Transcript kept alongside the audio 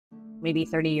Maybe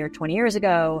 30 or 20 years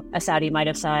ago, a Saudi might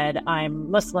have said, I'm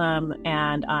Muslim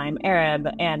and I'm Arab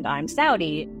and I'm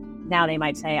Saudi. Now they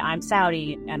might say, I'm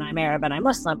Saudi and I'm Arab and I'm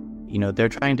Muslim. You know, they're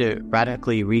trying to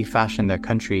radically refashion their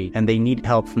country and they need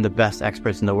help from the best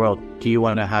experts in the world. Do you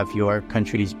want to have your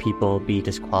country's people be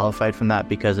disqualified from that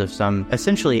because of some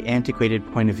essentially antiquated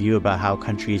point of view about how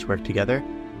countries work together?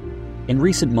 In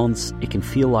recent months, it can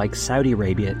feel like Saudi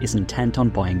Arabia is intent on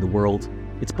buying the world.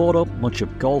 It's bought up much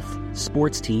of golf,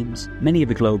 sports teams, many of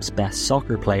the globe's best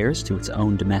soccer players to its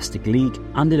own domestic league,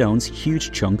 and it owns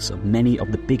huge chunks of many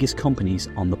of the biggest companies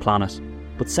on the planet.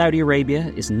 But Saudi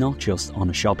Arabia is not just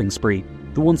on a shopping spree.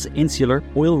 The once insular,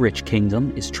 oil-rich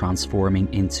kingdom is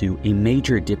transforming into a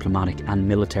major diplomatic and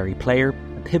military player,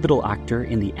 a pivotal actor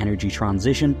in the energy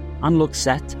transition, and looks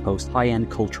set to host high-end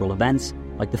cultural events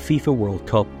like the FIFA World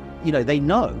Cup. You know, they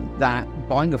know that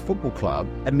buying a football club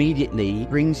immediately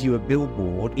brings you a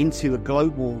billboard into a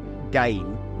global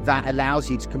game that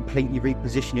allows you to completely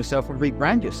reposition yourself and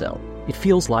rebrand yourself. It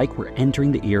feels like we're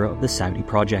entering the era of the Saudi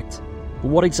project.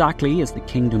 But what exactly is the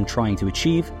kingdom trying to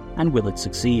achieve, and will it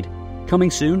succeed?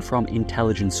 Coming soon from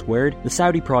Intelligence Squared, the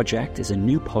Saudi Project is a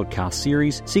new podcast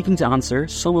series seeking to answer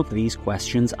some of these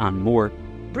questions and more.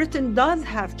 Britain does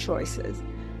have choices.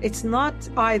 It's not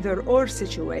either or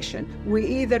situation. We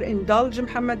either indulge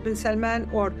Mohammed bin Salman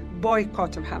or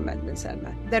boycott Mohammed bin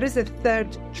Salman. There is a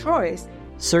third choice.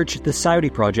 Search The Saudi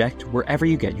Project wherever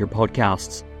you get your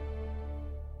podcasts.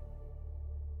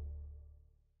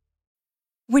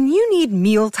 When you need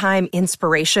mealtime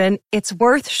inspiration, it's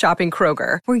worth shopping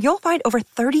Kroger, where you'll find over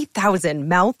 30,000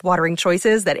 mouth-watering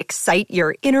choices that excite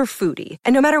your inner foodie.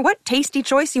 And no matter what tasty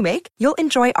choice you make, you'll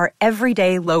enjoy our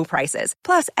everyday low prices,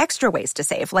 plus extra ways to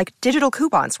save, like digital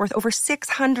coupons worth over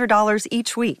 $600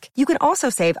 each week. You can also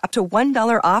save up to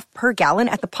 $1 off per gallon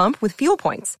at the pump with fuel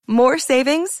points. More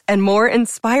savings and more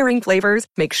inspiring flavors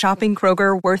make shopping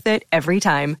Kroger worth it every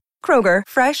time. Kroger,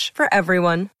 fresh for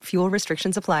everyone. Fuel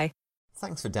restrictions apply.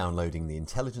 Thanks for downloading the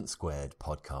Intelligence Squared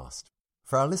podcast.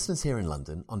 For our listeners here in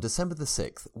London, on December the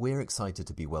 6th, we're excited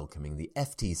to be welcoming the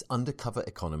FT's undercover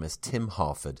economist Tim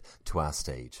Harford to our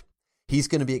stage. He's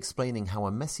going to be explaining how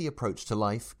a messy approach to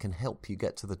life can help you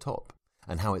get to the top,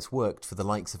 and how it's worked for the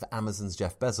likes of Amazon's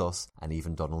Jeff Bezos and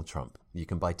even Donald Trump. You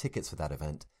can buy tickets for that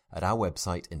event at our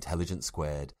website,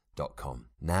 intelligencesquared.com.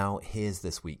 Now, here's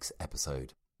this week's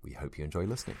episode. We hope you enjoy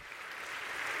listening.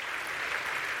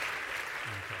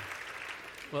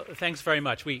 Well, thanks very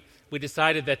much. We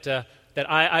decided that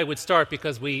I would start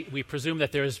because we presume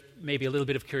that there's maybe a little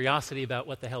bit of curiosity about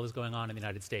what the hell is going on in the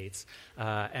United States,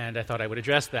 and I thought I would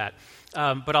address that.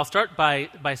 But I'll start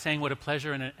by saying what a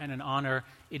pleasure and an honor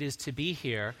it is to be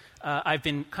here. I've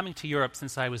been coming to Europe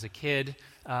since I was a kid.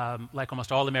 Like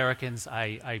almost all Americans,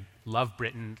 I love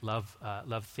Britain, love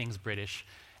things British.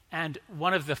 And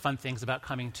one of the fun things about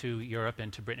coming to Europe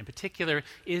and to Britain in particular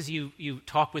is you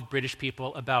talk with British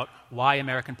people about why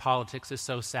American politics is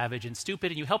so savage and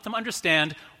stupid, and you help them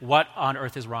understand what on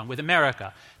earth is wrong with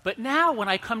America. But now when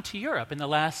I come to Europe in the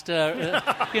last,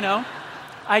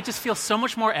 I just feel so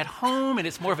much more at home, and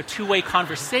it's more of a two-way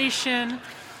conversation.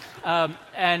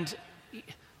 And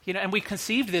we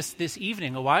conceived this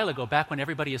evening a while ago, back when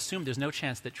everybody assumed there's no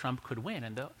chance that Trump could win.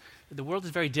 And the world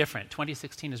is very different.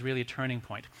 2016 is really a turning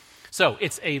point. So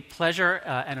it's a pleasure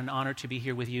and an honor to be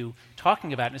here with you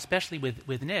talking about it, and especially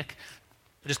with Nick.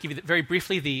 I'll just give you very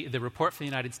briefly the report from the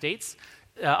United States.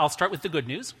 I'll start with the good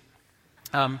news.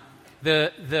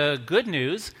 The good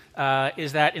news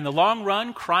is that in the long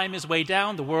run, crime is way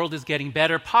down, the world is getting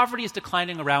better, poverty is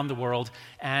declining around the world,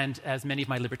 and as many of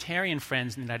my libertarian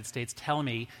friends in the United States tell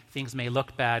me, things may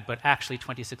look bad, but actually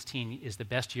 2016 is the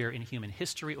best year in human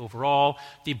history overall.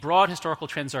 The broad historical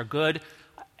trends are good.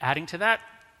 Adding to that,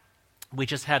 we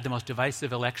just had the most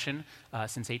divisive election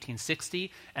since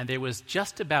 1860, and there was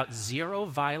just about zero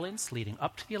violence leading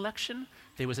up to the election.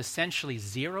 There was essentially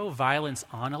zero violence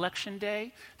on Election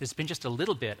Day. There's been just a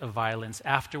little bit of violence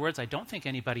afterwards. I don't think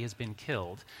anybody has been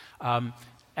killed. But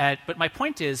my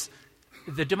point is,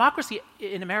 the democracy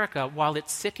in America, while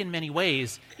it's sick in many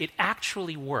ways, it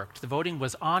actually worked. The voting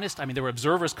was honest. I mean, there were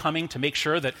observers coming to make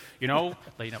sure that,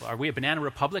 are we a banana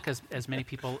republic, as many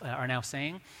people are now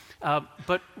saying?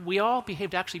 But we all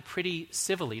behaved actually pretty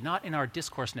civilly, not in our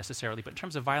discourse necessarily, but in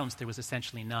terms of violence, there was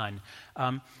essentially none.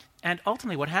 And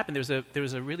ultimately what happened, there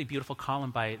was a really beautiful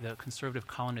column by the conservative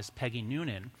columnist Peggy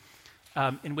Noonan,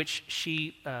 in which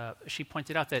she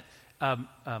pointed out that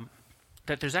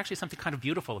there's actually something kind of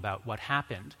beautiful about what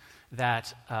happened,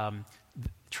 that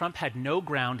Trump had no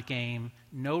ground game,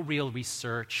 no real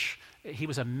research. He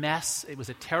was a mess. It was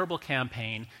a terrible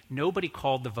campaign. Nobody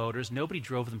called the voters. Nobody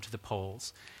drove them to the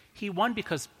polls. He won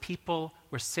because people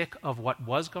were sick of what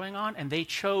was going on, and they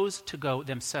chose to go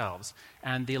themselves.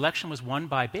 And the election was won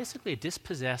by basically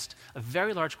a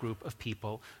very large group of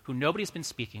people who nobody's been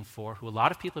speaking for, who a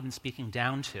lot of people have been speaking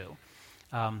down to.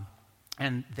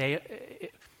 And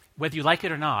whether you like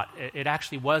it or not, it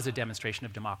actually was a demonstration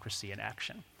of democracy in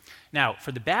action. Now,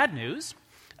 for the bad news,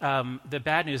 I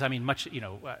mean,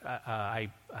 I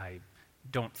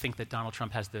don't think that Donald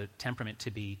Trump has the temperament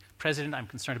to be president. I'm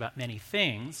concerned about many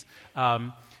things.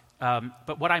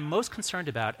 But what I'm most concerned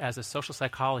about as a social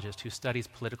psychologist who studies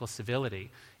political civility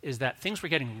is that things were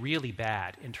getting really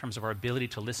bad in terms of our ability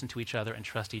to listen to each other and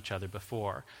trust each other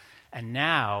before. And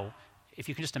now, if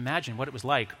you can just imagine what it was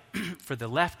like for the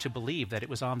left to believe that it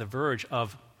was on the verge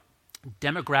of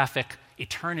demographic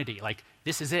eternity, like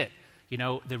this is it.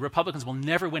 The Republicans will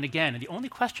never win again. And the only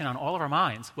question on all of our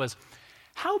minds was,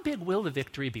 how big will the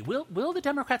victory be? Will the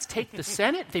Democrats take the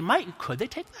Senate? They might. Could they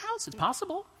take the House? It's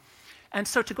possible. And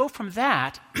so to go from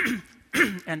that,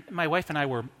 and my wife and I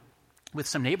were with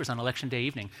some neighbors on Election Day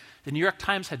evening. The New York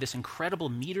Times had this incredible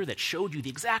meter that showed you the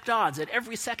exact odds at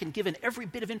every second given every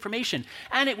bit of information.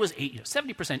 And it was 70%,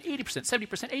 80%, 70%,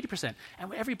 80%.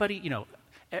 And everybody,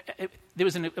 there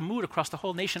was a mood across the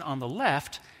whole nation on the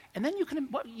left. And then you can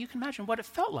imagine what it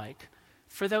felt like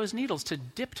for those needles to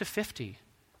dip to 50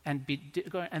 and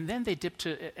then they dip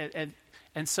to,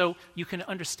 and so you can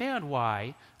understand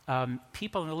why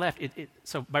people on the left,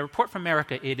 so my report from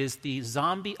America, it is the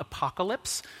zombie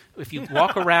apocalypse. If you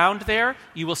walk around there,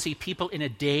 you will see people in a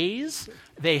daze.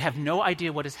 They have no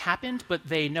idea what has happened, but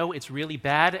they know it's really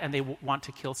bad and they want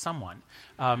to kill someone.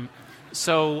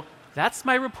 So that's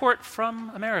my report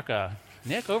from America.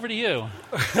 Nick, over to you.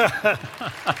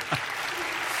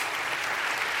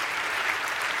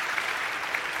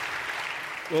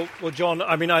 Well, John,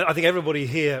 I mean, I think everybody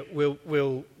here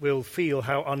will feel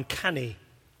how uncanny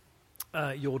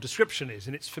your description is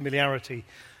in its familiarity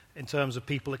in terms of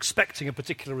people expecting a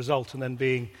particular result and then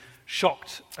being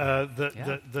shocked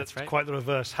that right. Quite the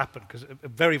reverse happened, because a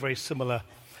very, very similar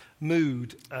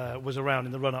mood was around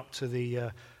in the run-up to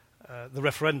the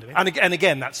referendum. And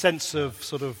again, that sense of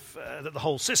sort of that the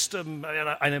whole system,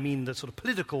 and I mean the sort of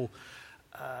political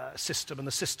system and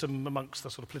the system amongst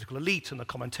the sort of political elite and the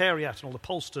commentariat and all the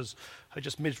pollsters had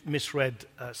just misread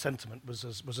sentiment was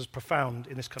as profound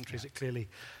in this country as it clearly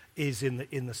is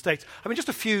in the States. I mean, just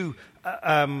a few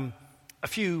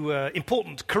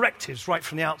important correctives right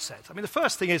from the outset. I mean, the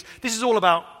first thing is this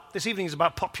evening is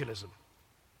about populism,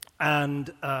 and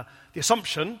the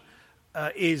assumption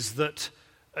is that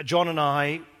John and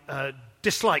I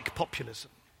dislike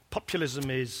populism. Populism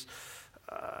is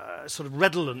sort of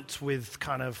redolent with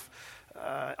kind of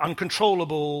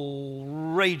uncontrollable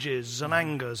rages and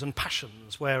angers and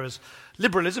passions, whereas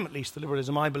liberalism, at least the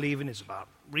liberalism I believe in, is about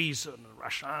reason and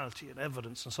rationality and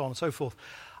evidence and so on and so forth.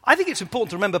 I think it's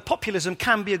important to remember populism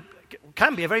can be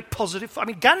a very positive. I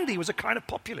mean, Gandhi was a kind of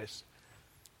populist.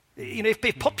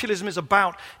 If populism is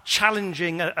about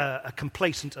challenging a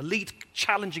complacent elite,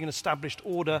 challenging an established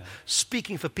order,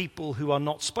 speaking for people who are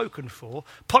not spoken for,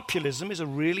 populism is a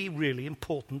really, really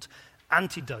important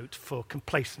antidote for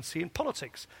complacency in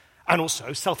politics. And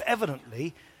also,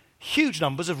 self-evidently, huge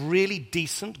numbers of really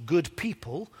decent, good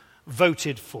people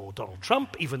voted for Donald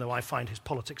Trump, even though I find his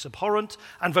politics abhorrent,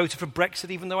 and voted for Brexit,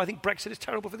 even though I think Brexit is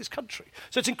terrible for this country.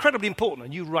 So it's incredibly important,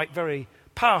 and you write very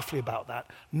powerfully about that,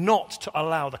 not to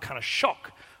allow the kind of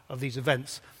shock of these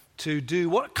events to do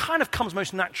what kind of comes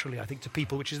most naturally, I think, to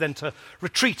people, which is then to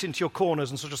retreat into your corners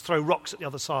and sort of throw rocks at the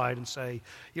other side and say,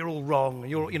 you're all wrong.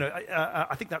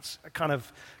 I think that's kind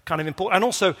of important. And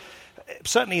also,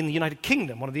 certainly in the United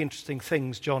Kingdom, one of the interesting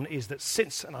things, John, is that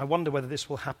since, and I wonder whether this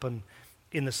will happen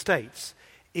in the States,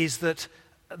 is that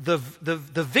the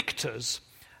victors,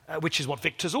 which is what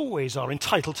victors always are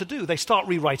entitled to do, they start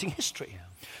rewriting history. Yeah.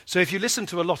 So if you listen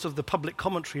to a lot of the public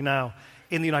commentary now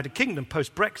in the United Kingdom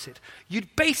post-Brexit,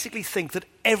 you'd basically think that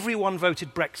everyone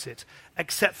voted Brexit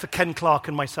except for Ken Clarke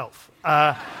and myself.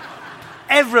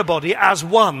 Everybody, as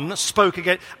one, spoke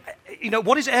again.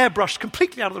 What is airbrushed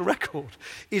completely out of the record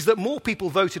is that more people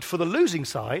voted for the losing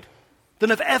side than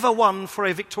have ever won for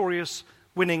a victorious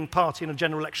winning party in a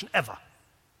general election ever.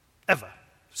 Ever.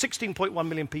 16.1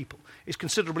 million people is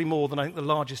considerably more than I think the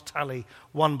largest tally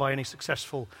won by any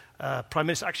successful prime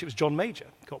minister. Actually, it was John Major,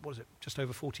 got, what was it, just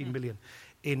over 14 million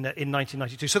in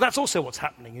 1992. So that's also what's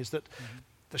happening, is that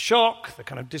the shock, the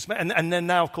kind of dismay, and then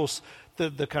now, of course,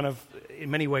 the kind of, in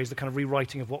many ways, the kind of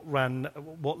rewriting of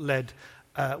what led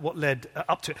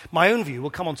up to it. My own view,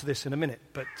 we'll come on to this in a minute,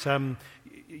 but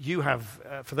you have,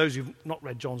 for those who've not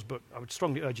read John's book, I would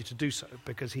strongly urge you to do so,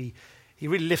 because he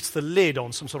really lifts the lid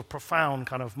on some sort of profound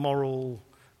kind of moral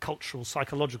cultural,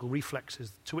 psychological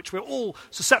reflexes to which we're all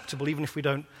susceptible, even if we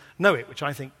don't know it, which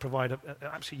I think provide an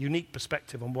absolutely unique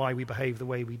perspective on why we behave the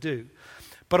way we do.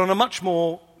 But on a much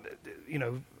more,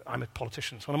 I'm a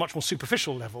politician, so on a much more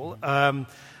superficial level,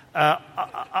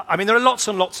 I mean, there are lots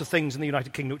and lots of things in the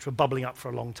United Kingdom which were bubbling up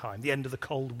for a long time. The end of the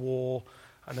Cold War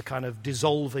and the kind of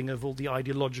dissolving of all the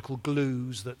ideological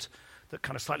glues that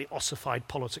kind of slightly ossified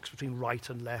politics between right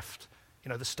and left.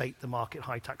 The state, the market,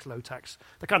 high tax, low tax,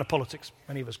 the kind of politics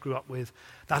many of us grew up with.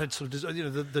 That had sort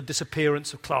of, the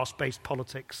disappearance of class-based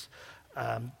politics,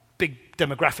 big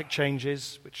demographic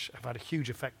changes, which have had a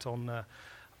huge effect on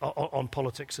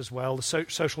politics as well, the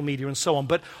social media and so on.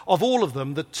 But of all of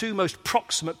them, the two most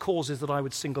proximate causes that I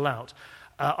would single out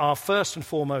are first and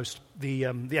foremost the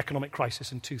economic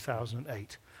crisis in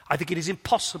 2008. I think it is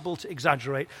impossible to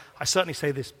exaggerate. I certainly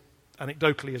say this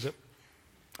anecdotally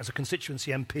as a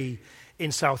constituency MP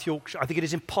in South Yorkshire. I think it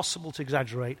is impossible to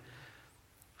exaggerate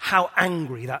how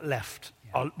angry that left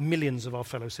millions of our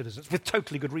fellow citizens, with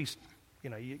totally good reason.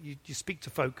 You speak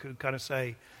to folk who kind of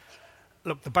say,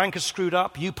 look, the bankers screwed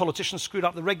up, you politicians screwed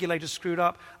up, the regulators screwed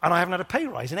up, and I haven't had a pay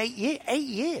rise in 8 years. 8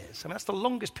 years. I mean, that's the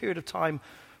longest period of time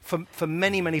for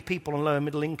many, many people on lower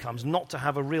middle incomes not to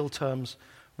have a real terms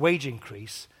wage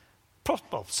increase.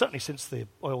 Well, certainly since the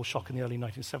oil shock in the early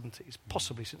 1970s,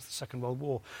 possibly since the Second World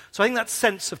War. So I think that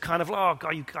sense of kind of, oh,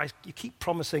 God, you guys, you keep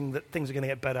promising that things are going to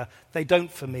get better. They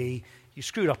don't for me. You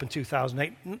screwed up in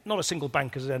 2008. Not a single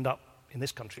banker has ended up, in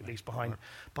this country at least,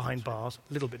 behind bars.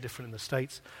 A little bit different in the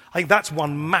States. I think that's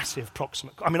one massive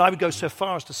proximate. I mean, I would go so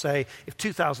far as to say if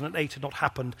 2008 had not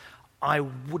happened, I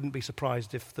wouldn't be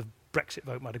surprised if the Brexit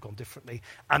vote might have gone differently.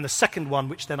 And the second one,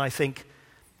 which then I think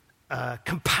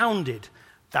compounded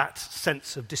that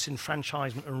sense of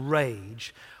disenfranchisement and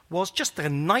rage, was just the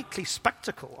nightly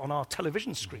spectacle on our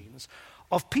television screens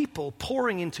of people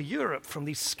pouring into Europe from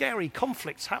these scary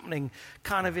conflicts happening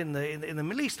kind of in the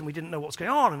Middle East, and we didn't know what was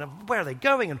going on, and where are they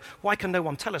going, and why can no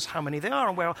one tell us how many they are,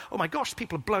 and where, oh my gosh,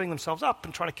 people are blowing themselves up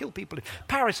and trying to kill people in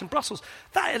Paris and Brussels.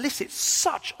 That elicits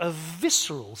such a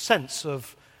visceral sense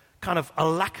of kind of a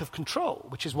lack of control,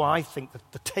 which is why I think that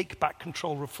the take back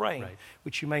control refrain,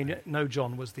 which you may know,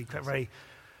 John, was the very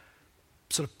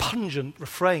sort of pungent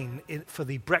refrain for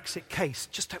the Brexit case,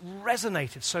 just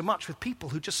resonated so much with people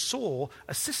who just saw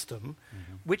a system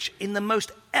which, in the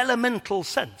most elemental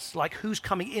sense, like who's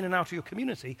coming in and out of your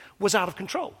community, was out of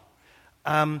control.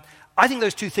 I think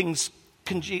those two things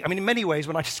congeal. I mean, in many ways,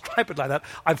 when I describe it like that,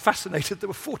 I'm fascinated there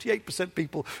were 48%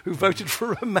 people who voted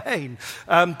for Remain,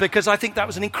 because I think that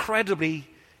was an incredibly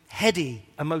heady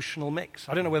emotional mix.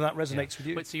 I don't know whether that resonates with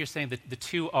you. But so you're saying that the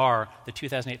two are the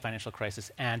 2008 financial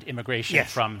crisis and immigration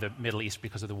from the Middle East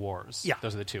because of the wars. Yeah.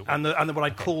 Those are the two. And what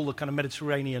I'd call the kind of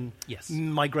Mediterranean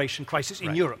migration crisis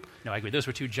in Europe. No, I agree. Those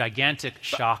were two gigantic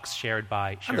shocks shared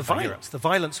by Europe. The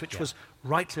violence which was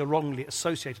rightly or wrongly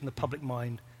associated in the public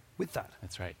mind with that.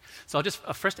 That's right. So I'll just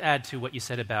first add to what you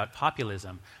said about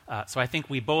populism. So I think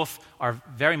we both are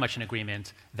very much in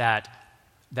agreement that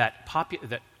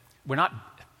we're not.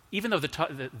 Even though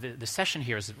the session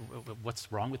here is what's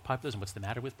wrong with populism, what's the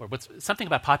matter with, or something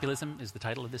about populism is the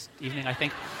title of this evening, I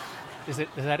think. Is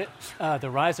that it? The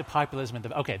rise of populism.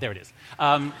 Okay, there it is.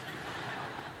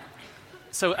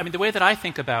 So, I mean, the way that I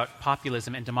think about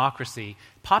populism and democracy,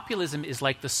 populism is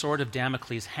like the sword of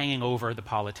Damocles hanging over the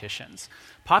politicians.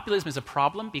 Populism is a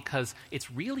problem because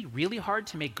it's really, really hard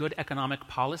to make good economic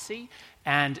policy,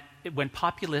 and when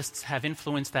populists have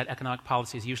influenced that economic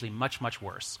policy, is usually much, much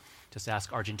worse. Just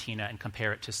ask Argentina and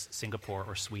compare it to Singapore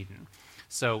or Sweden.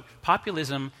 So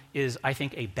populism is, I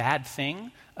think, a bad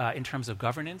thing in terms of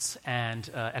governance and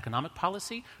economic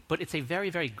policy, but it's a very,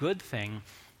 very good thing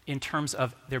in terms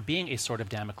of there being a sword of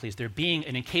Damocles, there being,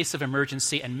 and in case of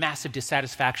emergency and massive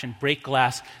dissatisfaction, break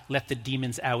glass, let the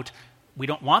demons out. We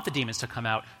don't want the demons to come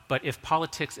out, but if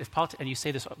politics, and you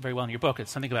say this very well in your book, it's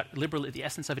something about the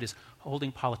essence of it is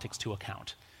holding politics to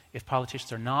account. If politicians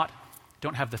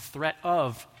don't have the threat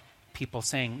of people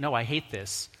saying, no, I hate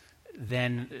this,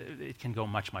 then it can go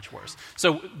much, much worse.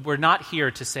 So we're not here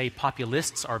to say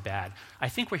populists are bad. I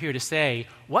think we're here to say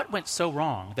what went so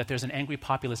wrong that there's an angry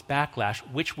populist backlash,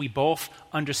 which we both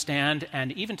understand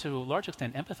and even to a large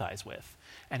extent empathize with.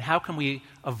 And how can we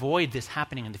avoid this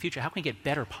happening in the future? How can we get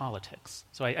better politics?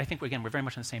 So I think, again, we're very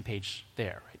much on the same page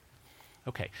there. Right?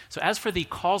 Okay, so as for the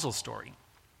causal story,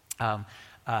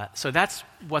 so that's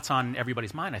what's on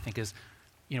everybody's mind, I think, is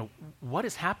what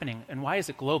is happening and why is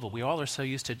it global? We all are so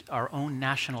used to our own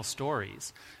national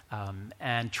stories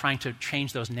and trying to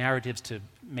change those narratives to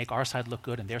make our side look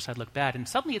good and their side look bad. And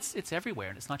suddenly it's everywhere,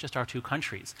 and it's not just our two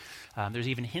countries. There's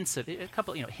even hints of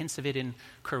it in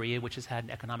Korea, which has had an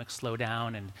economic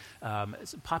slowdown,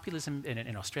 and populism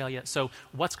in Australia. So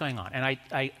what's going on? And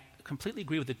I completely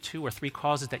agree with the 2 or 3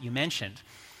 causes that you mentioned.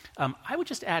 I would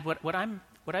just add what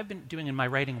I've been doing in my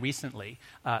writing recently,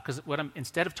 because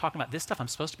instead of talking about this stuff, I'm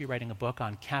supposed to be writing a book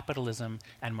on capitalism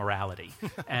and morality,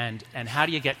 and how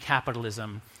do you get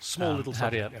capitalism? Small little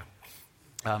subject.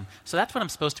 So that's what I'm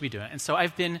supposed to be doing, and so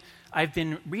I've been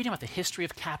reading about the history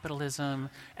of capitalism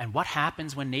and what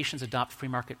happens when nations adopt free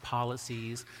market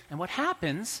policies, and what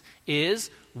happens is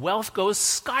wealth goes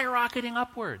skyrocketing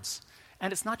upwards.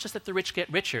 And it's not just that the rich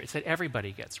get richer, it's that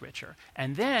everybody gets richer.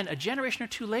 And then a generation or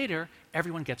 2 later,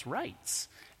 everyone gets rights.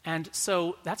 And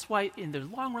so that's why in the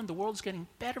long run, the world's getting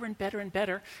better and better and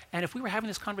better. And if we were having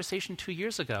this conversation 2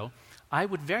 years ago, I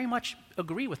would very much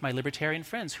agree with my libertarian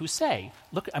friends who say,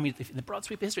 look, in the broad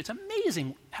sweep of history, it's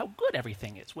amazing how good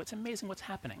everything is. It's amazing what's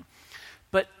happening.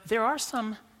 But there are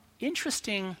some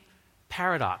interesting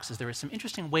paradoxes. There are some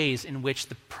interesting ways in which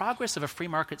the progress of a free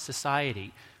market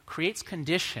society creates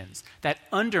conditions that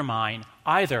undermine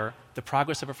either the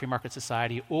progress of a free market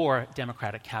society or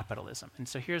democratic capitalism. And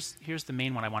so here's the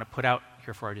main one I want to put out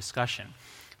here for our discussion.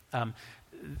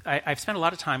 I've spent a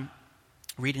lot of time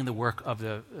reading the work of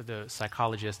the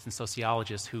psychologists and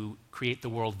sociologists who create the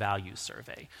World Values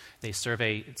Survey. They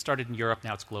survey, it started in Europe,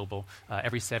 now it's global,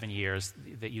 every 7 years,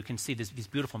 that you can see these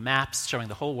beautiful maps showing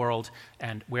the whole world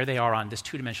and where they are on this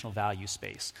two-dimensional value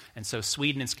space. And so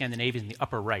Sweden and Scandinavia in the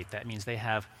upper right, that means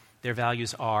their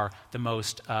values are the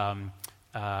most,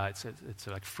 it's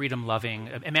like freedom-loving,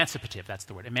 emancipative, that's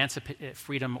the word,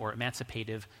 freedom or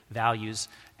emancipative values,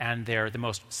 and they're the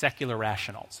most secular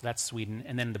rational. So that's Sweden.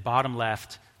 And then the bottom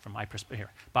left, from my perspective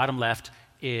here, bottom left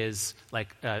is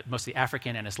like mostly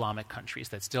African and Islamic countries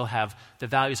that still have the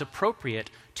values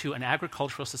appropriate to an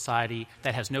agricultural society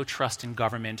that has no trust in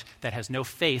government, that has no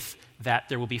faith that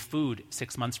there will be food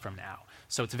 6 months from now.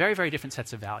 So it's very, very different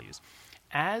sets of values.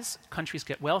 As countries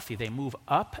get wealthy, they move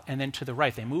up and then to the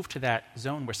right. They move to that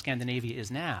zone where Scandinavia is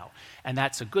now. And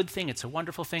that's a good thing. It's a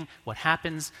wonderful thing. What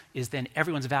happens is then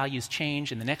everyone's values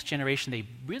change. In the next generation, they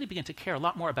really begin to care a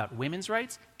lot more about women's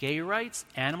rights, gay rights,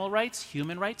 animal rights,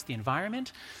 human rights, the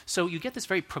environment. So you get this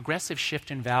very progressive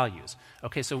shift in values.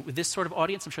 Okay, so with this sort of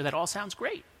audience, I'm sure that all sounds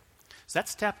great. So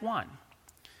that's step 1.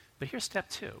 But here's step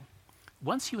 2.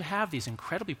 Once you have these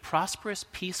incredibly prosperous,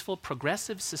 peaceful,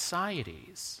 progressive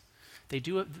societies,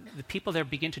 the people there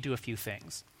begin to do a few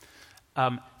things.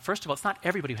 First of all, it's not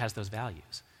everybody who has those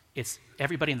values. It's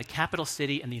everybody in the capital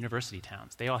city and the university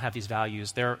towns. They all have these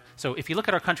values. So if you look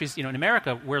at our countries, in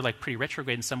America, we're like pretty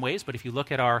retrograde in some ways, but if you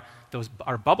look at our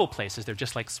bubble places, they're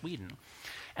just like Sweden.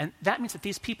 And that means that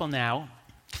these people now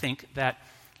think that,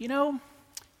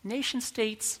 nation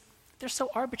states, they're so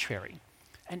arbitrary.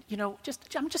 And,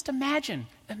 just imagine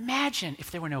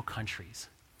if there were no countries.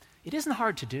 It isn't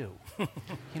hard to do,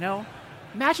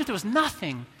 Imagine if there was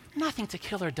nothing to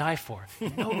kill or die for,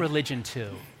 no religion too.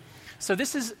 So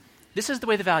this is the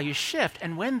way the values shift,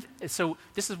 and so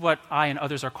this is what I and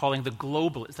others are calling the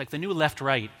globalists. Like the new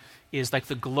left-right is like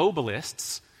the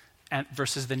globalists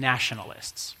versus the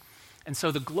nationalists. And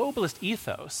so the globalist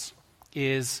ethos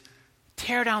is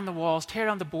tear down the walls, tear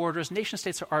down the borders, nation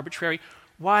states are arbitrary.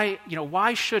 Why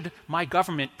should my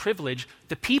government privilege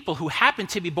the people who happen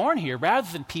to be born here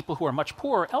rather than people who are much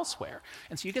poorer elsewhere?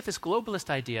 And so you get this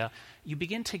globalist idea. You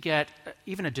begin to get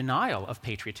even a denial of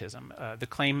patriotism. The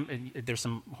claim, there's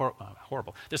some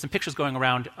horrible. There's some pictures going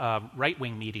around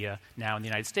right-wing media now in the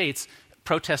United States,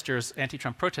 protesters,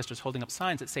 anti-Trump protesters holding up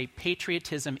signs that say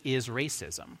patriotism is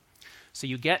racism. So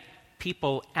you get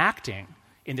people acting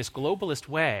in this globalist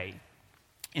way,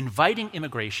 inviting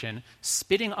immigration,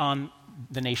 spitting on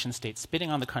the nation state,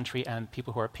 spitting on the country and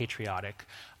people who are patriotic,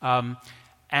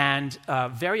 and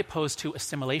very opposed to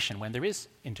assimilation when there is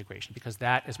integration, because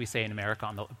that, as we say in America,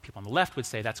 people on the left would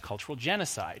say that's cultural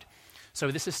genocide. So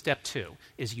this is step 2,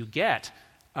 is you get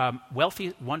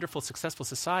wealthy, wonderful, successful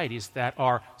societies that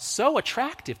are so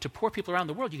attractive to poor people around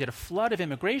the world. You get a flood of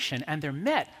immigration, and they're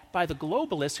met by the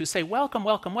globalists who say, welcome,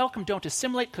 welcome, welcome, don't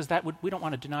assimilate, because we don't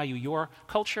want to deny you your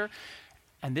culture.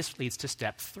 And this leads to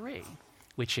step 3,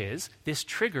 which is this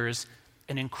triggers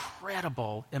an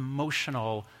incredible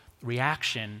emotional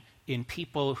reaction in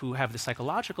people who have the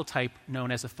psychological type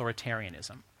known as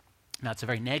authoritarianism. Now, it's a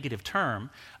very negative term,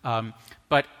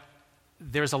 but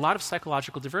there's a lot of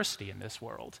psychological diversity in this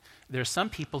world. There are some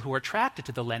people who are attracted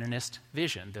to the Leninist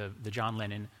vision, the John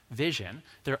Lennon vision.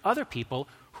 There are other people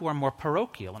who are more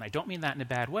parochial, and I don't mean that in a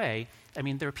bad way. I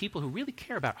mean, there are people who really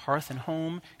care about hearth and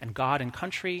home and God and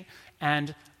country,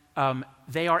 and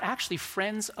they are actually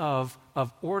friends of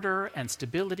order and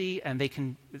stability, and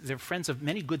they're friends of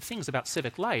many good things about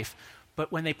civic life.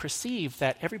 But when they perceive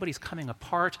that everybody's coming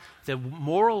apart, the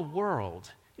moral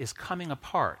world is coming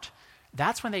apart,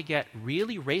 that's when they get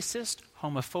really racist,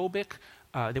 homophobic.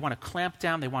 They want to clamp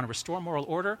down. They want to restore moral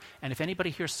order. And if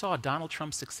anybody here saw Donald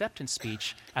Trump's acceptance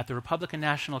speech at the Republican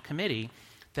National Committee,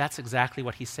 that's exactly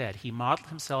what he said. He modeled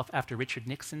himself after Richard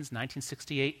Nixon's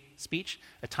 1968 speech,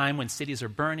 a time when cities are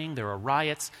burning, there are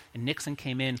riots, and Nixon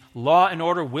came in, law and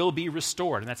order will be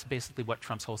restored. And that's basically what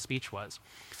Trump's whole speech was.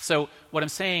 So what I'm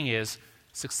saying is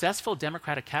successful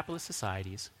democratic capitalist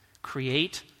societies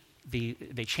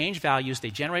they change values,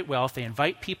 they generate wealth, they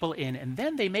invite people in, and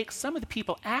then they make some of the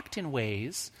people act in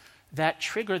ways that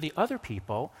trigger the other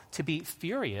people to be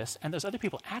furious, and those other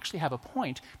people actually have a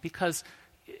point because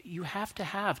you have to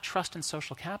have trust and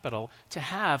social capital to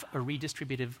have a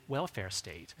redistributive welfare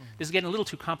state. This is getting a little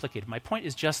too complicated. My point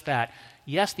is just that,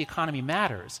 yes, the economy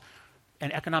matters,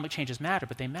 and economic changes matter,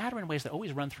 but they matter in ways that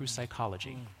always run through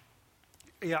psychology.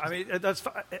 Yeah, I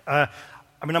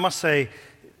mean, I must say,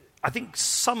 I think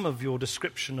some of your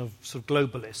description of sort of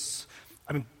globalists,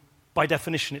 I mean, by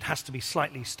definition, it has to be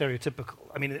slightly stereotypical.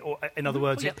 I mean, or in other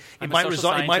words, it might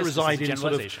reside in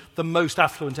sort of the most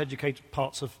affluent, educated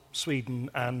parts of Sweden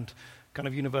and kind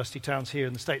of university towns here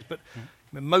in the States. But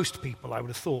I mean, most people, I would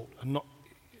have thought, and not,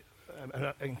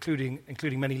 including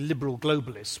many liberal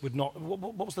globalists, would not.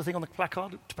 What was the thing on the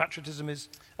placard? Patriotism is.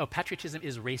 Oh, patriotism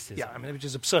is racism. Yeah, I mean, which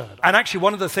is absurd. And actually,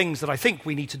 one of the things that I think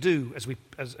we need to do,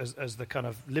 as the kind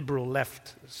of liberal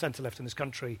left, centre left in this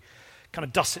country, kind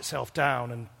of dusts itself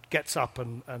down and gets up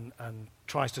and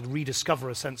tries to rediscover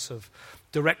a sense of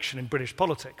direction in British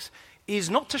politics, is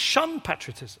not to shun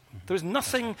patriotism. There is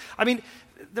nothing. I mean,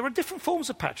 there are different forms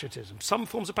of patriotism. Some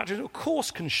forms of patriotism, of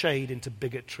course, can shade into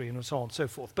bigotry and so on and so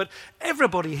forth. But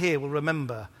everybody here will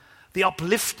remember the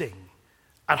uplifting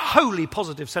and wholly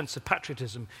positive sense of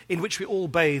patriotism in which we all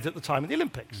bathed at the time of the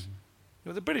Olympics. You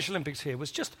know, the British Olympics here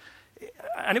was just,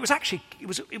 and it was actually, it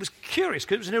was curious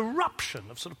because it was an eruption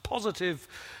of sort of positive,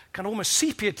 kind of almost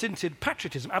sepia-tinted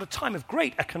patriotism at a time of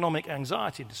great economic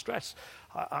anxiety and distress.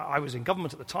 I was in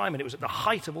government at the time, and it was at the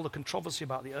height of all the controversy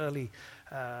about the early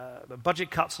budget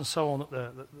cuts and so on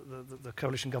that the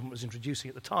coalition government was introducing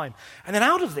at the time. And then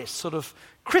out of this sort of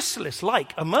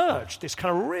chrysalis-like emerged this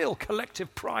kind of real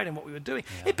collective pride in what we were doing.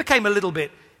 Yeah. It became a little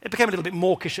bit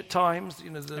mawkish at times.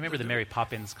 You know, I remember the Mary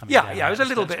Poppins coming down. Yeah, it was a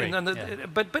little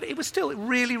bit. But it was still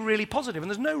really, really positive.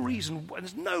 And there's no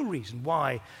reason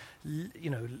why, you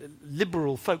know,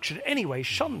 liberal folk should anyway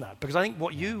shun that. Because I think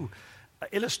what you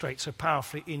illustrate so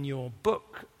powerfully in your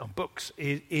books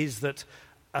is that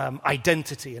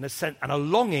identity and a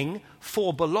longing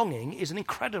for belonging is an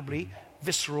incredibly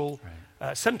visceral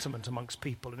sentiment amongst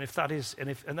people. And if that is, and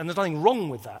there's nothing wrong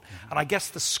with that. And I guess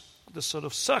the sort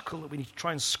of circle that we need to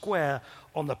try and square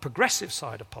on the progressive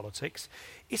side of politics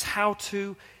is how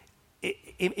to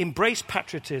embrace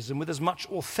patriotism with as much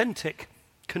authentic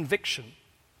conviction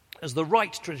as the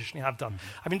right traditionally have done.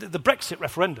 I mean, the Brexit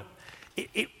referendum,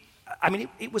 it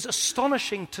was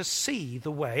astonishing to see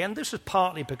the way, and this was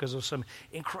partly because of some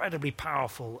incredibly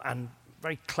powerful and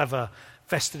very clever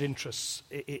vested interests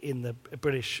in the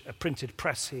British printed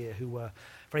press here who were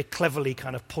very cleverly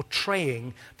kind of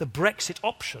portraying the Brexit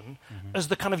option as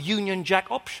the kind of Union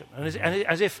Jack option, and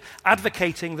as if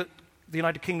advocating that the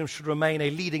United Kingdom should remain a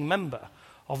leading member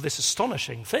of this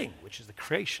astonishing thing, which is the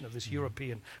creation of this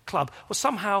European club, was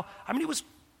somehow, I mean, it was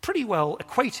pretty well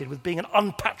equated with being an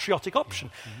unpatriotic option.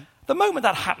 The moment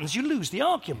that happens, you lose the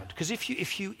argument, because if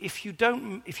you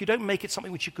don't make it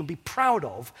something which you can be proud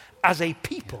of as a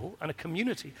people and a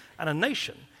community and a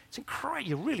nation, it's incredible.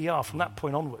 You really are from that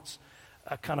point onwards,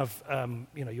 kind of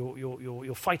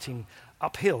you're fighting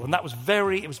uphill, and that was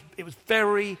very. It was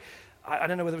very. I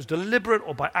don't know whether it was deliberate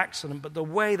or by accident, but the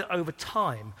way that over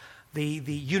time the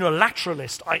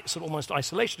unilateralist, sort of almost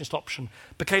isolationist option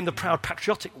became the proud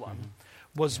patriotic one.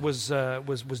 Was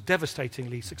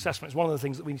devastatingly successful. It's one of the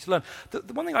things that we need to learn.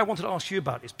 The one thing I wanted to ask you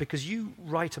about is because you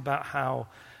write about how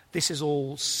this is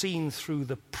all seen through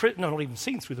not even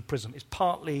seen through the prism. It's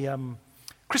partly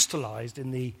crystallized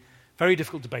in the very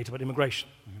difficult debate about immigration.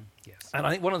 Yes. And I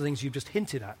think one of the things you've just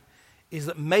hinted at is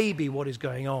that maybe what is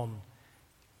going on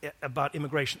about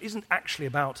immigration isn't actually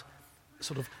about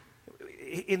sort of.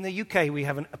 In the UK, we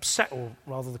have or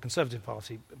rather the Conservative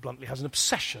Party, bluntly, has an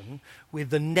obsession with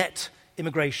the net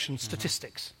immigration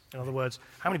statistics. In other words,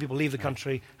 how many people leave the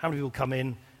country, how many people come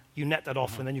in, you net that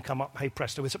off, and then you come up, hey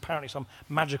presto, it's apparently some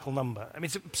magical number. I mean,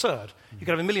 it's absurd. You could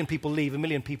have 1 million people leave, 1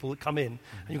 million people that come in,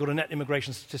 and you've got a net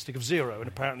immigration statistic of 0, and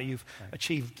apparently you've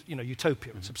achieved,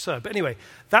 utopia. It's absurd. But anyway,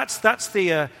 that's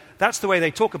the way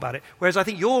they talk about it. Whereas I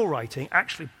think your writing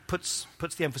actually puts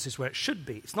the emphasis where it should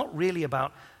be. It's not really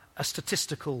about a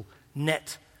statistical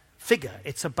net figure.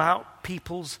 It's about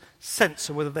people's sense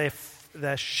of whether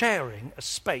they're sharing a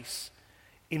space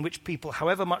in which people,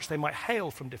 however much they might hail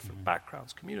from different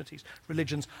backgrounds, communities,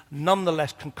 religions,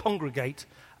 nonetheless can congregate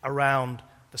around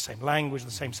the same language,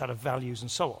 the same set of values,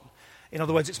 and so on. In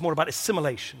other words, it's more about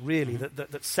assimilation, really,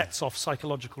 that sets off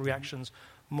psychological reactions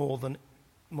more than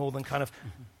kind of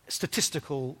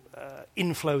statistical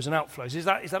inflows and outflows. Is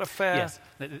that a fair... Yes,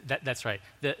 that's right.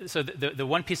 So the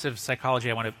one piece of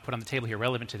psychology I want to put on the table here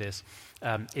relevant to this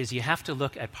is you have to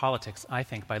look at politics, I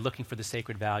think, by looking for the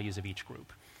sacred values of each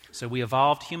group. So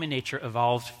human nature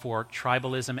evolved for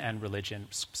tribalism and religion,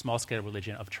 small-scale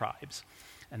religion of tribes.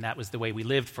 And that was the way we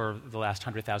lived for the last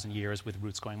 100,000 years, with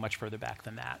roots going much further back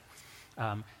than that.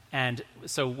 And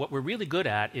so what we're really good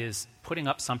at is putting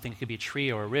up something. It could be a tree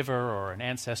or a river or an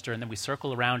ancestor, and then we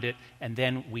circle around it, and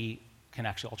then we can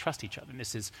actually all trust each other. And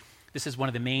this is one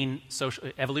of the main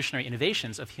evolutionary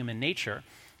innovations of human nature,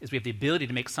 is we have the ability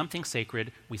to make something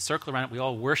sacred, we circle around it, we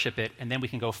all worship it, and then we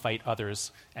can go fight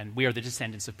others, and we are the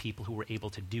descendants of people who were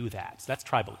able to do that. So that's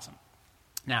tribalism.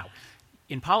 Now,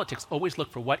 in politics, always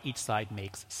look for what each side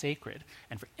makes sacred.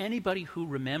 And for anybody who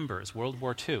remembers World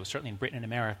War II, certainly in Britain and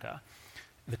America,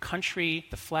 the country,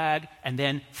 the flag, and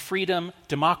then freedom,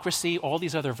 democracy, all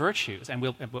these other virtues. And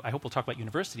I hope we'll talk about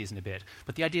universities in a bit.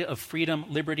 But the idea of freedom,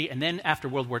 liberty, and then after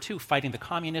World War II, fighting the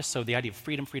communists, so the idea of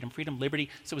freedom, liberty.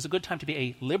 So it was a good time to be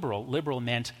a liberal. Liberal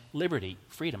meant liberty,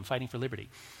 freedom, fighting for liberty.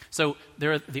 So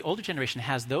the older generation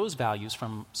has those values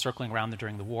from circling around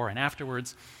during the war and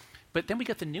afterwards. But then we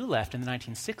get the new left in the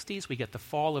 1960s. We get the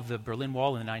fall of the Berlin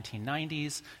Wall in the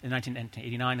 1990s, in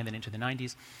 1989, and then into the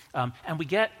 90s. And we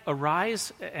get a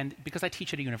rise, and because I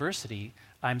teach at a university,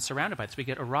 I'm surrounded by this. We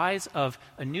get a rise of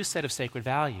a new set of sacred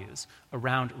values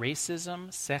around racism,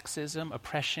 sexism,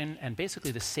 oppression, and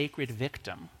basically the sacred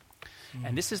victim.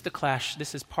 And this is the clash.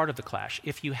 This is part of the clash.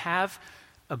 If you have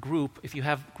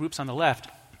groups on the left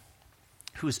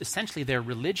whose essentially their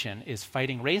religion is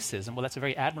fighting racism, well, that's a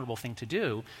very admirable thing to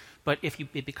do. But if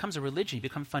it becomes a religion, you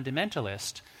become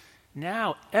fundamentalist,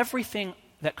 now everything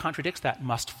that contradicts that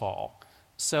must fall.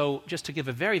 So just to give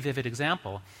a very vivid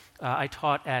example, I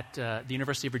taught at the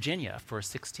University of Virginia for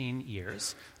 16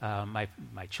 years. My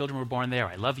children were born there.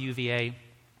 I love UVA.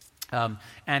 And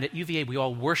at UVA, we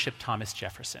all worship Thomas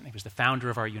Jefferson. He was the founder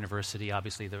of our university,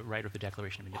 obviously the writer of the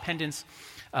Declaration of Independence.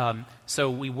 So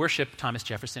we worship Thomas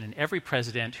Jefferson, and every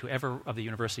president of the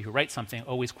university who writes something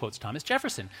always quotes Thomas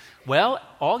Jefferson. Well,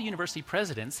 all university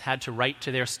presidents had to write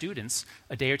to their students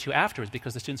a day or two afterwards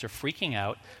because the students are freaking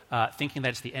out, thinking that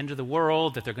it's the end of the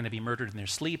world, that they're going to be murdered in their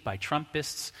sleep by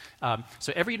Trumpists.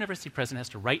 So every university president has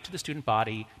to write to the student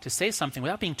body to say something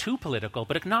without being too political,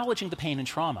 but acknowledging the pain and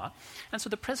trauma. And so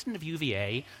the president of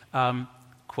UVA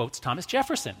quotes Thomas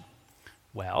Jefferson.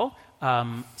 Well,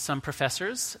 some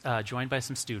professors, joined by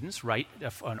some students, write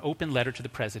an open letter to the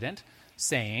president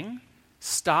saying,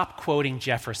 stop quoting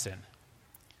Jefferson.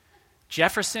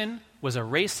 Jefferson was a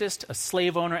racist, a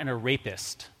slave owner, and a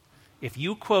rapist. If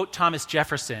you quote Thomas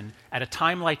Jefferson at a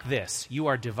time like this, you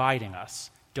are dividing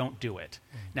us. Don't do it.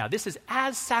 Now, this is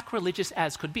as sacrilegious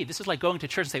as could be. This is like going to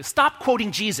church and saying, stop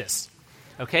quoting Jesus.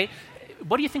 Okay?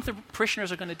 What do you think the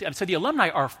parishioners are going to do? So the alumni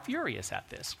are furious at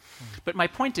this. But my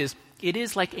point is, it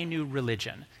is like a new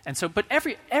religion. And so, but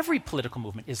every political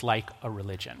movement is like a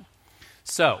religion.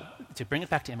 So, to bring it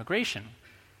back to immigration,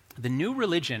 the new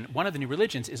religion, one of the new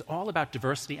religions, is all about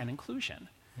diversity and inclusion.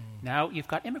 Now you've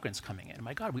got immigrants coming in.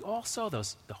 My God, we all saw the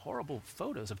horrible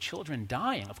photos of children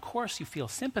dying. Of course you feel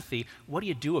sympathy. What do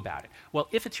you do about it? Well,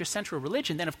 if it's your central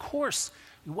religion, then of course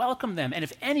you welcome them. And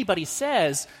if anybody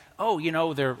says, oh,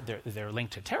 they're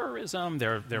linked to terrorism,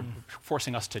 they're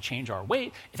forcing us to change our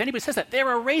way, if anybody says that,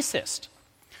 they're a racist.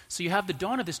 So you have the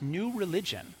dawn of this new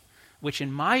religion, which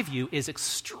in my view is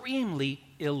extremely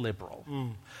illiberal.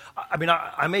 I mean,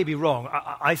 I may be wrong.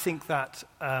 I think that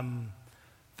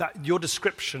that your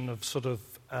description of sort of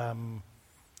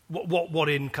what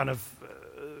in kind of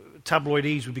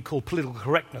tabloidese would be called political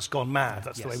correctness gone mad,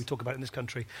 that's the way we talk about it in this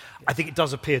country, I think it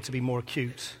does appear to be more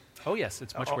acute. Oh, yes,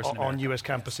 it's much worse on US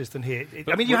campuses than here.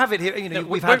 I mean, you have it here.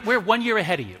 We're 1 year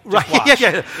ahead of you. Right,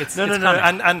 yeah.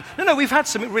 No, we've had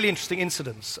some really interesting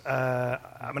incidents. I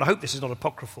mean, I hope this is not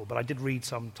apocryphal, but I did read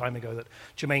some time ago that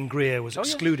Germaine Greer was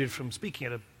excluded from speaking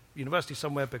at a university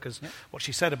somewhere because what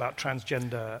she said about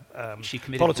transgender she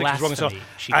committed politics is wrong and so on.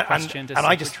 She questioned and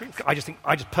I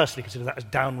just personally consider that as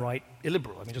downright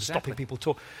illiberal. I mean, just stopping people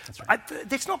talk. That's right.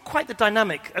 It's not quite the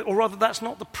dynamic, or rather, that's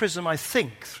not the prism I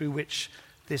think through which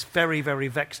this very, very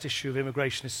vexed issue of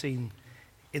immigration is seen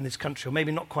in this country, or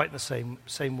maybe not quite in the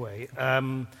same way. I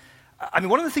mean,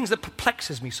 one of the things that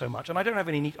perplexes me so much, and I don't have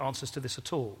any neat answers to this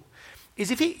at all,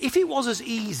 is if it was as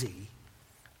easy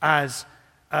as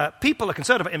people are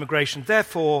concerned about immigration,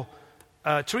 therefore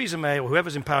Theresa May or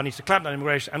whoever's in power needs to clamp down on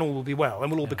immigration and all will be well,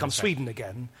 and we'll all become Sweden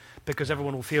again because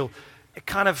everyone will feel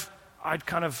I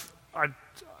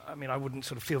wouldn't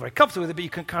sort of feel very comfortable with it, but you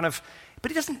can kind of,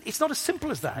 but it's not as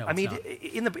simple as that. No, I mean,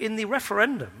 in the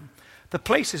referendum,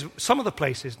 some of the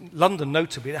places, London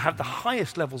notably, that had the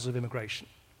highest levels of immigration,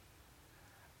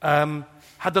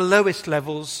 had the lowest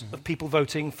levels of people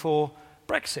voting for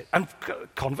Brexit, and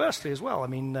conversely as well. I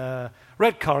mean,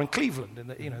 Redcar in Cleveland, in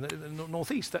the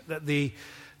northeast,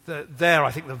 there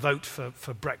I think the vote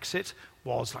for Brexit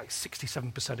was like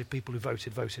 67% of people who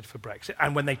voted for Brexit.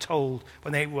 And when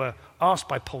they were asked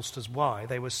by pollsters why,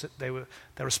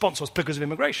 their response was because of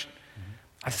immigration. Mm-hmm.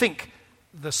 I think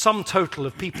the sum total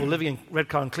of people living in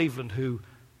Redcar and Cleveland who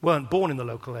weren't born in the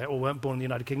local area or weren't born in the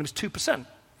United Kingdom is 2%.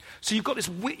 So you've got this,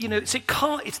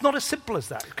 it's not as simple as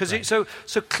that. Because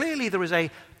so clearly there is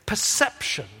a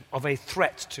perception of a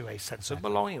threat to a sense of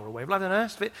belonging or a way of life, and the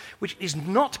rest of it, which is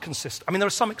not consistent. I mean, there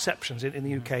are some exceptions in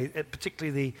the UK,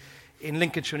 particularly in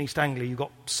Lincolnshire and East Anglia, you've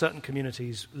got certain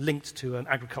communities linked to an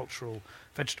agricultural,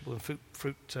 vegetable and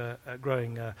fruit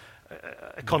growing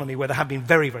economy where there have been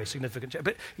very, very significant.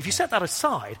 But if you set that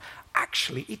aside,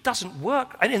 actually it doesn't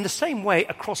work. And in the same way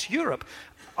across Europe,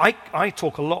 I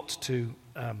talk a lot to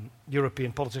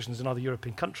European politicians in other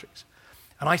European countries.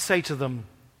 And I say to them,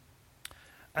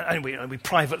 and we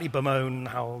privately bemoan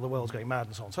how the world's going mad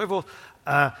and so on and so forth.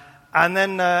 And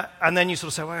then you sort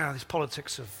of say, well, this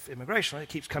politics of immigration, it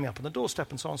keeps coming up on the doorstep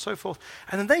and so on and so forth.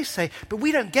 And then they say, but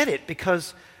we don't get it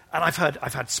because, and I've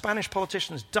had Spanish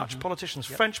politicians, Dutch politicians,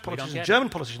 French politicians, German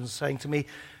politicians saying to me,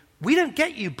 we don't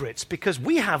get you Brits because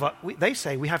they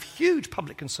say we have huge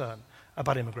public concern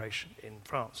about immigration in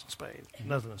France and Spain,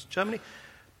 Netherlands and Germany,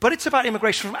 but it's about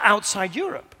immigration from outside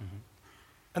Europe. Mm-hmm.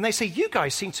 And they say, you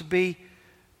guys seem to be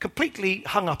completely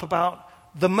hung up about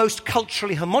the most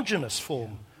culturally homogenous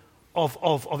form of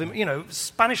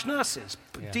Spanish nurses,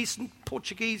 decent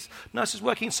Portuguese nurses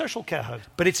working in social care homes.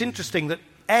 But it's interesting that,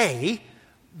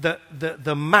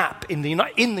 the map in the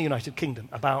United Kingdom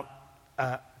about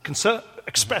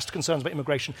expressed concerns about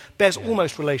immigration bears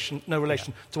almost no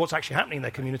relation to what's actually happening in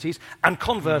their communities, and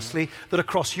conversely, that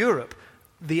across Europe,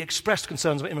 the expressed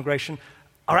concerns about immigration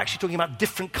are actually talking about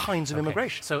different kinds of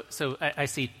immigration. So I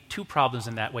see two problems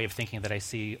in that way of thinking that I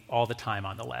see all the time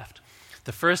on the left.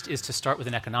 The first is to start with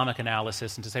an economic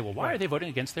analysis and to say, well, why are they voting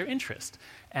against their interest?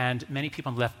 And many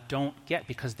people on the left don't get,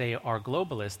 because they are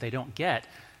globalists, they don't get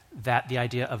that the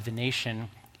idea of the nation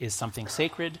is something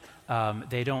sacred.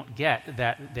 They don't get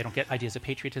ideas of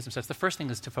patriotism. So that's the first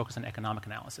thing, is to focus on economic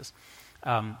analysis.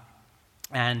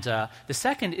 And the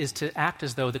second is to act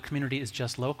as though the community is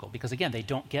just local, because again, they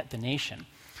don't get the nation.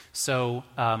 So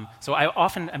I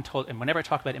often am told, and whenever I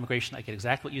talk about immigration, I get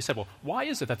exactly what you said. Well, why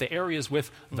is it that the areas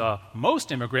with the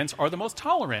most immigrants are the most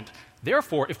tolerant?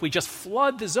 Therefore, if we just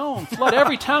flood the zone, flood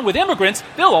every town with immigrants,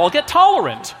 they'll all get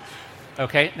tolerant.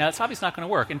 Okay? Now, it's obviously not going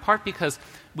to work, in part because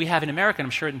we have in America, and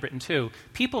I'm sure in Britain too,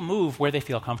 people move where they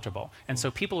feel comfortable. And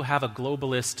so people who have a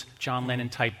globalist, John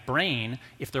Lennon-type brain,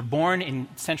 if they're born in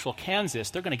central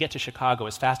Kansas, they're going to get to Chicago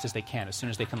as fast as they can, as soon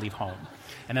as they can leave home.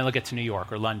 And then they'll get to New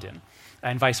York or London,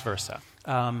 and vice versa.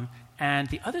 And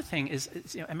the other thing is,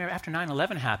 I remember after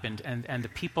 9/11 happened, and the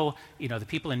people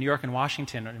in New York and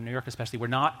Washington, or in New York especially, were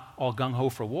not all gung-ho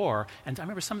for war. And I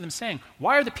remember some of them saying,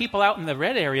 why are the people out in the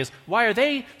red areas, why are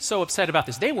they so upset about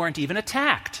this? They weren't even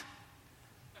attacked.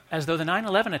 As though the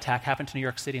 9/11 attack happened to New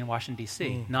York City and Washington,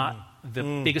 D.C., not the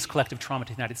biggest collective trauma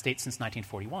to the United States since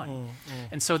 1941.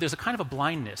 And so there's a kind of a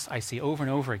blindness I see over and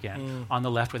over again on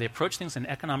the left, where they approach things in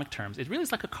economic terms. It really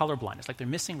is like a color blindness, like they're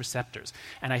missing receptors.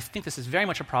 And I think this is very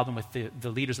much a problem with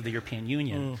the leaders of the European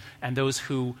Union and those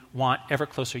who want ever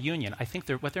closer union. I think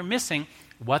what they're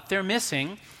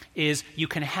missing is you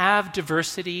can have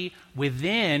diversity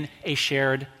within a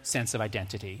shared sense of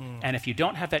identity. And if you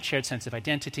don't have that shared sense of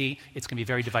identity, it's going to be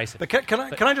very divisive. But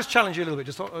can I just challenge you a little bit?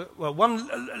 Just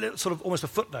one sort of almost a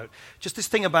footnote. Just this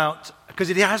thing about, because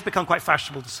it has become quite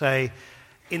fashionable to say,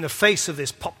 in the face of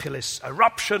this populist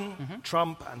eruption,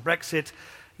 Trump and Brexit,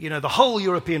 the whole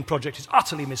European project is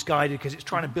utterly misguided because it's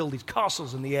trying to build these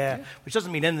castles in the air, which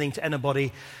doesn't mean anything to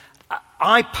anybody.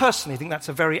 I personally think that's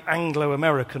a very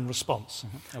Anglo-American response.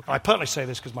 Mm-hmm. Okay. I personally say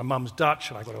this because my mum's Dutch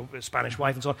and I've got a Spanish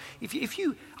wife and so on.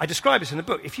 I describe this in the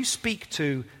book. If you speak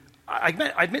to, I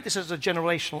admit this as a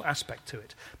generational aspect to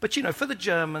it, but for the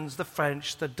Germans, the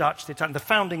French, the Dutch, the Italian, the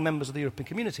founding members of the European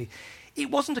community, it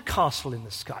wasn't a castle in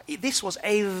the sky. This was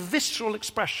a visceral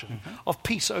expression of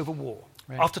peace over war.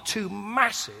 Right. After two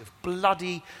massive,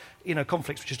 bloody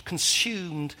conflicts which had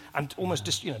consumed and almost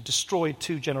destroyed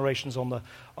two generations on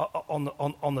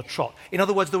the trot. In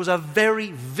other words, there was a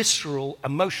very visceral,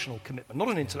 emotional commitment, not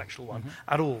an intellectual one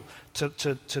at all,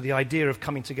 to the idea of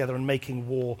coming together and making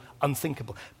war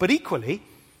unthinkable. But equally,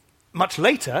 much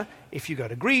later, if you go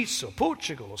to Greece or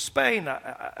Portugal or Spain,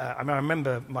 I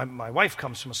remember my wife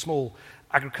comes from a small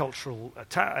agricultural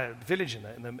village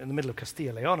in the middle of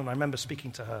Castilla y León, and I remember speaking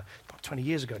to her about 20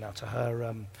 years ago now, to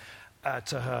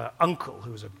her uncle,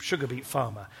 who was a sugar beet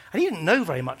farmer, and he didn't know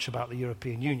very much about the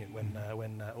European Union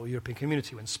or European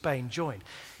Community when Spain joined,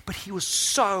 but he was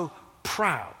so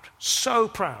proud,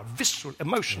 viscerally,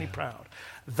 emotionally proud,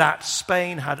 that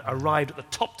Spain had arrived at the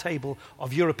top table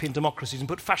of European democracies and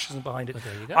put fascism behind it.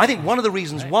 Well, I think one of the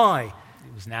reasons why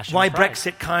pride.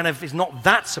 Brexit kind of is not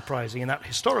that surprising in that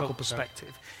historical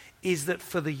perspective is that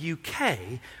for the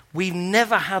UK, we've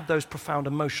never had those profound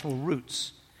emotional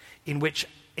roots in which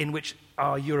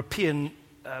our European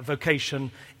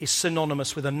vocation is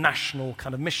synonymous with a national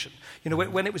kind of mission.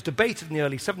 When it was debated in the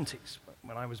early 70s,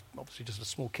 when I was obviously just a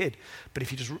small kid, but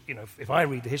if you just, if I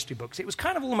read the history books, it was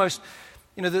kind of almost,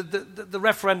 the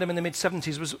referendum in the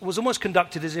mid-70s was almost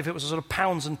conducted as if it was a sort of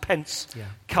pounds and pence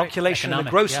calculation in a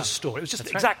grocer's store. It was just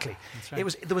exactly. That's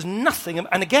right. There was nothing,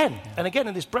 and again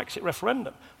in this Brexit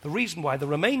referendum, the reason why the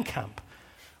Remain camp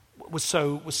was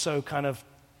so kind of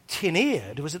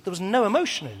tin-eared was that there was no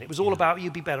emotion in it. It was all about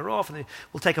you'd be better off, and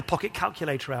we'll take a pocket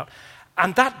calculator out.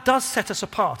 And that does set us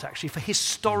apart, actually, for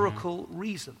historical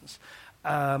reasons.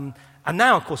 And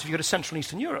now, of course, if you go to Central and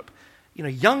Eastern Europe,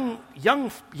 young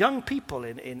people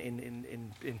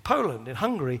in Poland, in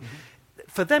Hungary,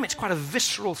 for them it's quite a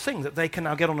visceral thing that they can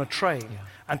now get on a train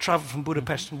and travel from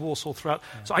Budapest and Warsaw throughout.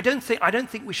 So I don't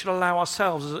think we should allow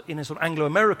ourselves, in a sort of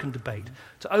Anglo-American debate,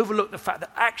 to overlook the fact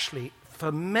that actually,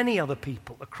 for many other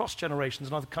people across generations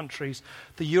in other countries,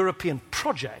 the European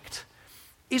project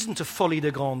isn't a folie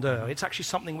de grandeur. It's actually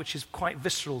something which is quite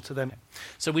visceral to them.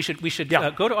 So we should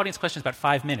go to audience questions about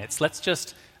 5 minutes. Let's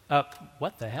just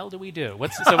what the hell do we do? We'll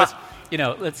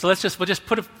just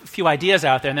put a few ideas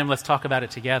out there, and then let's talk about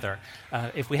it together.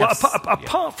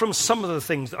 Apart from some of the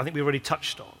things that I think we already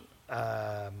touched on,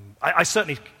 I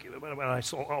certainly, when I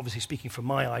saw, obviously speaking from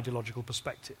my ideological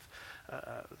perspective,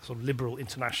 sort of liberal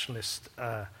internationalist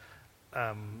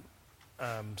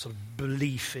sort of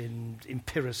belief in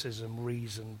empiricism,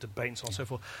 reason, debate, and so on and so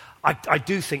forth. I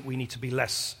do think we need to be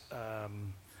less.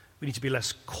 We need to be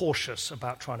less cautious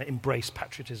about trying to embrace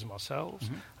patriotism ourselves.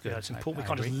 It's important. We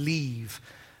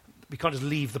can't just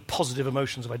leave the positive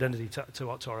emotions of identity to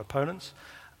our opponents.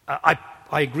 I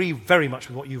agree very much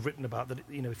with what you've written about that.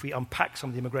 If we unpack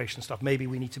some of the immigration stuff, maybe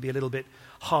we need to be a little bit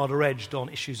harder edged on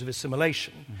issues of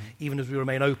assimilation, even as we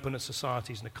remain open as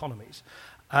societies and economies.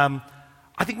 I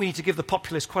think we need to give the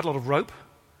populace quite a lot of rope.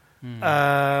 Let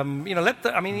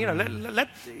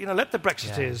the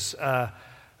Brexiteers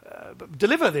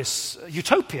deliver this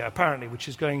utopia, apparently, which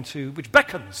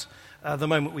beckons the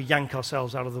moment we yank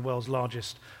ourselves out of the world's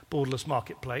largest borderless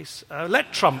marketplace.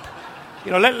 Let Trump,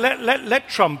 let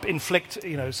Trump inflict,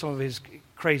 some of his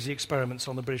crazy experiments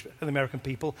on the British and the American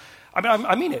people.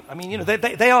 I mean it.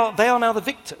 They are now the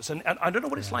victors, and I don't know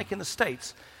what it's like in the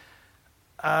States.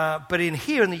 But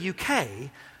here in the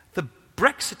UK, the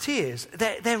Brexiteers,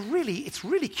 it's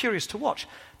really curious to watch.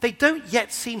 They don't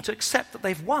yet seem to accept that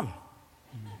they've won.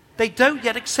 They don't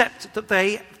yet accept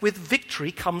that with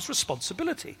victory comes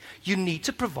responsibility. You need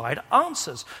to provide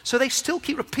answers. So they still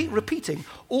keep repeating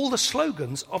all the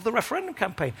slogans of the referendum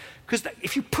campaign. Because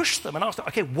if you push them and ask them,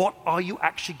 okay, what are you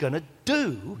actually going to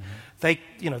do? They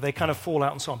kind of fall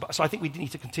out and so on. So I think we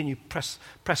need to continue press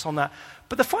on that.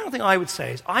 But the final thing I would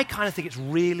say is I kind of think it's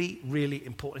really, really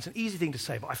important. It's an easy thing to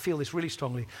say, but I feel this really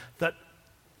strongly, that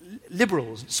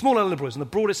liberals, small L liberals in the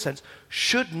broadest sense,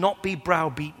 should not be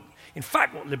browbeaten. In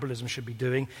fact, what liberalism should be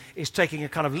doing is taking a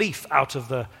kind of leaf out of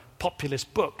the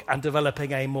populist book and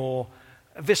developing a more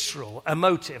visceral,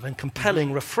 emotive, and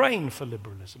compelling refrain for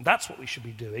liberalism. That's what we should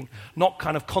be doing, not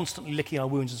kind of constantly licking our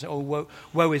wounds and saying, oh,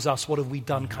 woe is us, what have we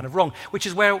done kind of wrong? Which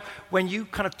is where, when you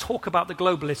kind of talk about the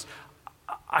globalists,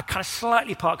 I kind of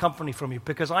slightly part company from you,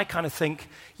 because I kind of think,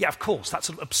 yeah, of course, that's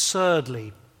an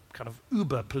absurdly kind of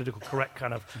uber political correct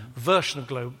kind of version of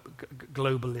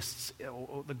globalists,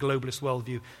 or the globalist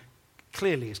worldview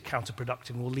clearly is counterproductive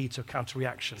and will lead to a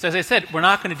counter-reaction. So as I said, we're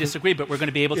not going to disagree, but we're going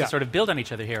to be able to sort of build on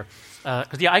each other here.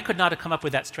 Because, I could not have come up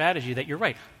with that strategy that you're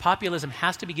right. Populism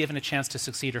has to be given a chance to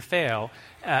succeed or fail.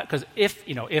 Because if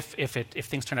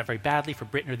things turn out very badly for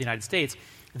Britain or the United States,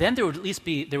 then there would at least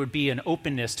be an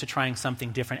openness to trying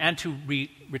something different and to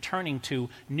returning to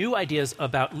new ideas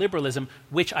about liberalism,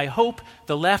 which I hope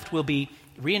the left will be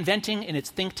reinventing in its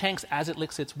think tanks as it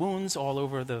licks its wounds all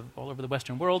over the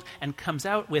Western world, and comes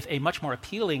out with a much more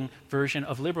appealing version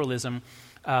of liberalism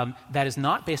that is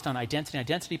not based on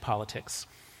identity politics,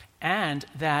 and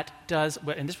that does,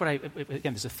 and this is what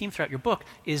again, there's a theme throughout your book,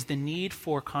 is the need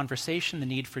for conversation, the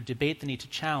need for debate, the need to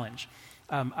challenge.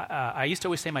 I used to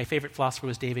always say my favorite philosopher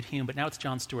was David Hume, but now it's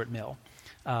John Stuart Mill.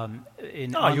 You are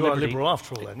a liberal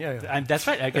after all, then. Yeah. That's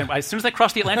right. As soon as I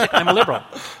cross the Atlantic, I'm a liberal.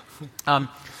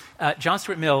 John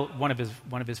Stuart Mill, one of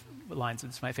his lines,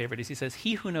 it's my favorite, is he says,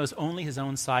 "He who knows only his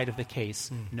own side of the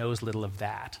case knows little of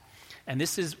that." And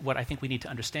this is what I think we need to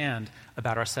understand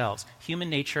about ourselves. Human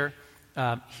nature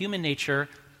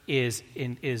is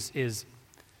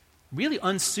really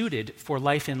unsuited for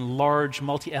life in large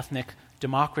multi-ethnic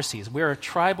democracies. We're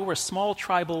a small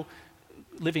tribal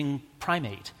living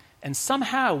primate. And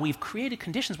somehow we've created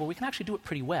conditions where we can actually do it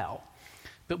pretty well.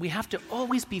 But we have to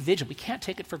always be vigilant. We can't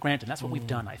take it for granted. That's what we've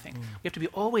done, I think. We have to be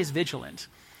always vigilant,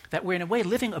 that we're in a way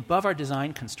living above our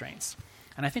design constraints.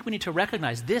 And I think we need to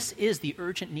recognize this is the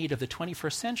urgent need of the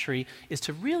 21st century, is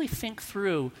to really think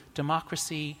through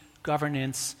democracy,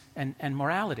 governance, and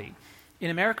morality.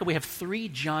 In America, we have 3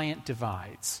 giant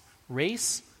divides: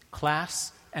 race,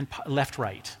 class, and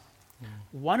left-right.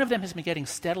 One of them has been getting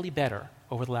steadily better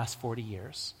over the last 40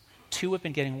 years. 2 have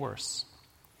been getting worse.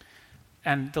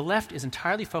 And the left is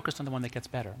entirely focused on the one that gets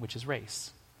better, which is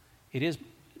race. It is,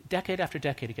 decade after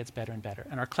decade, it gets better and better.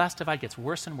 And our class divide gets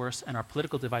worse and worse, and our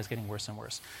political divide is getting worse and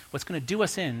worse. What's going to do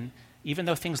us in, even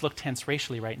though things look tense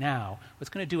racially right now, what's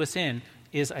going to do us in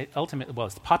is ultimately,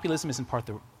 populism is in part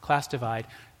the class divide,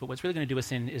 but what's really going to do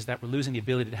us in is that we're losing the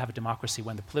ability to have a democracy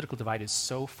when the political divide is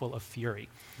so full of fury.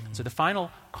 So the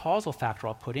final causal factor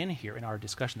I'll put in here in our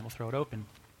discussion, then we'll throw it open,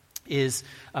 is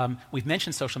we've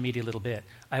mentioned social media a little bit.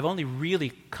 I've only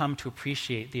really come to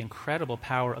appreciate the incredible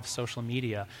power of social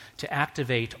media to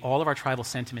activate all of our tribal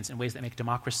sentiments in ways that make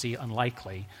democracy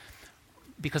unlikely.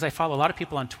 Because I follow a lot of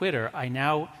people on Twitter, I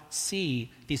now see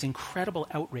these incredible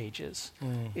outrages.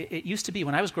 It used to be,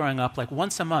 when I was growing up, like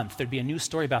once a month there'd be a news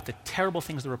story about the terrible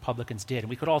things the Republicans did, and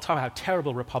we could all talk about how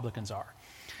terrible Republicans are.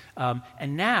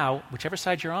 And now, whichever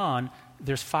side you're on,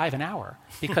 there's 5 an hour.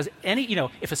 Because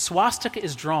if a swastika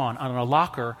is drawn on a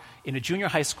locker in a junior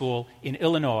high school in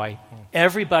Illinois,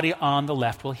 everybody on the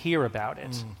left will hear about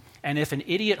it. And if an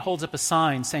idiot holds up a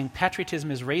sign saying patriotism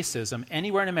is racism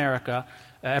anywhere in America,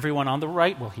 everyone on the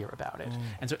right will hear about it.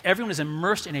 And so everyone is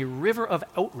immersed in a river of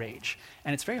outrage.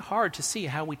 And it's very hard to see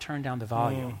how we turn down the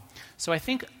volume. So I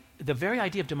think the very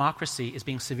idea of democracy is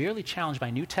being severely challenged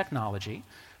by new technology,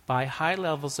 by high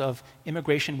levels of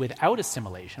immigration without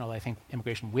assimilation, although I think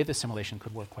immigration with assimilation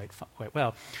could work quite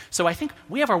well. So I think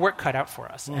we have our work cut out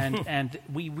for us, and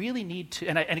we really need to,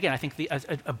 and again, I think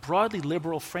a broadly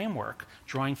liberal framework,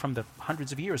 drawing from the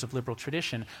hundreds of years of liberal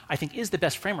tradition, I think is the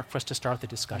best framework for us to start the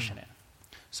discussion in.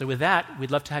 So with that,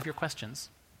 we'd love to have your questions.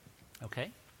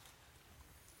 Okay?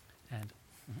 And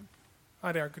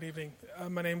Hi there, good evening.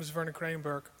 My name is Werner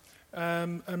Kranenberg.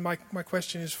 And my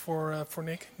question is for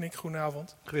Nick. Nick,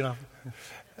 goedenavond.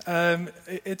 Goedenavond.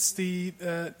 It's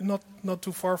not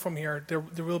too far from here.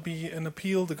 There will be an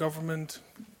appeal. The government,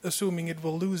 assuming it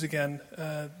will lose again,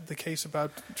 the case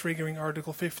about triggering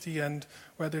Article 50 and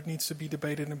whether it needs to be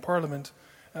debated in Parliament.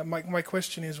 My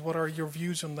question is, what are your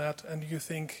views on that? And do you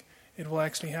think it will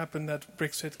actually happen that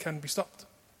Brexit can be stopped?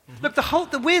 Look,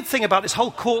 the weird thing about this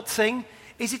whole court thing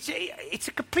is it's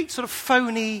a complete sort of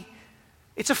phony.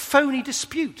 It's a phony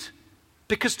dispute,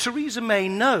 because Theresa May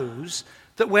knows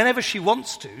that whenever she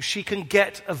wants to, she can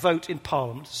get a vote in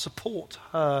Parliament to support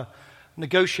her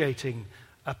negotiating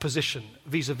position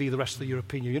vis-à-vis the rest of the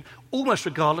European Union, almost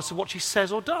regardless of what she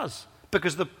says or does.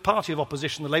 Because the party of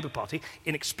opposition, the Labour Party,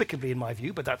 inexplicably in my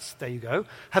view, but there you go,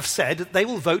 have said that they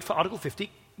will vote for Article 50,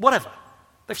 whatever.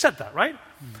 They've said that, right?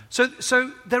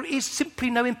 So there is simply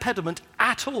no impediment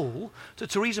at all to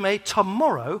Theresa May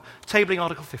tomorrow tabling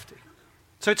Article 50.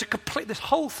 So it's this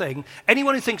whole thing,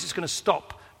 anyone who thinks it's going to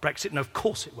stop Brexit, no, of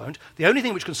course it won't. The only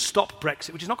thing which can stop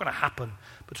Brexit, which is not going to happen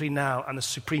between now and the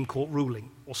Supreme Court ruling,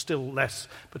 or still less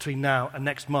between now and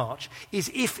next March,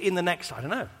 is if in the next, I don't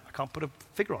know, I can't put a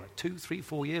figure on it, 2, 3,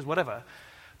 4 years, whatever,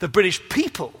 the British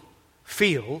people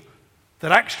feel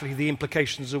that actually the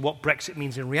implications of what Brexit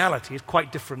means in reality is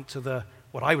quite different to the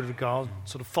what I would regard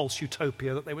sort of false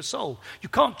utopia that they were sold. You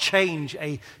can't change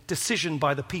a decision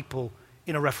by the people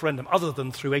in a referendum other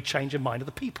than through a change of mind of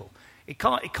the people. It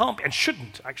can't and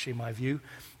shouldn't, actually, in my view,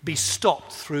 be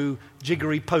stopped through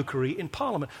jiggery-pokery in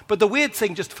Parliament. But the weird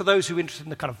thing, just for those who are interested in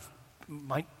the kind of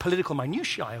political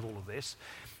minutiae of all of this,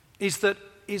 is that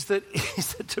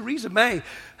Theresa May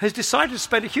has decided to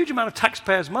spend a huge amount of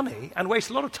taxpayers' money and waste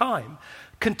a lot of time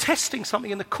contesting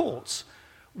something in the courts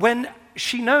when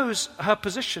she knows her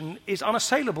position is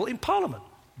unassailable in Parliament.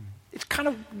 It's kind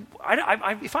of,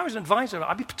 if I was an advisor,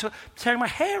 I'd be tearing my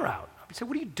hair out. I'd say,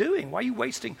 what are you doing? Why are you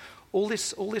wasting all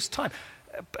this time?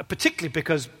 Particularly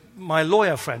because my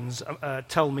lawyer friends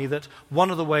tell me that one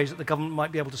of the ways that the government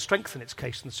might be able to strengthen its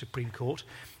case in the Supreme Court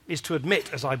is to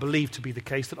admit, as I believe to be the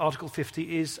case, that Article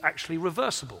 50 is actually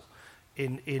reversible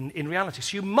in reality.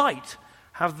 So you might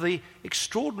have the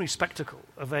extraordinary spectacle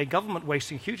of a government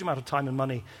wasting a huge amount of time and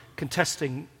money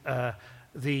contesting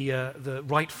the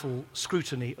rightful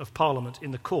scrutiny of Parliament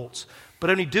in the courts, but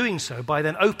only doing so by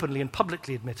then openly and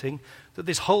publicly admitting that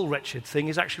this whole wretched thing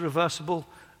is actually reversible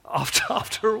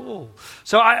after all.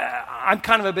 So I'm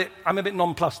a bit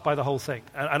nonplussed by the whole thing,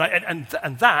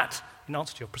 and that, in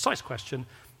answer to your precise question,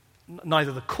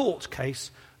 neither the court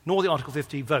case nor the Article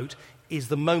 50 vote is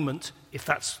the moment, if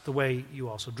that's the way you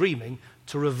are so dreaming,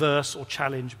 to reverse or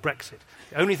challenge Brexit.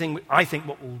 The only thing I think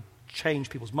what will change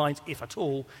people's minds, if at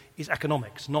all, is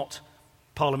economics, not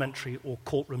parliamentary or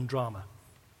courtroom drama.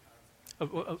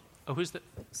 Who's the...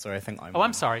 Sorry, I think I'm... Oh,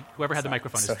 I'm sorry. Whoever had the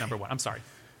microphone is number one. I'm sorry.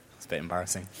 It's a bit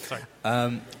embarrassing. Sorry.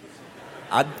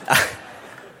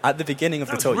 At the beginning of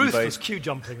the talk, ruthless queue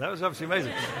jumping. That was absolutely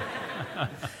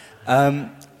amazing.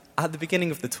 At the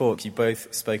beginning of the talk, you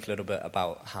both spoke a little bit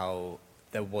about how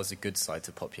there was a good side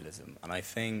to populism, and I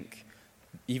think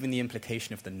even the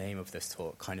implication of the name of this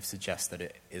talk kind of suggests that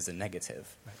it is a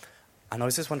negative. Right. And I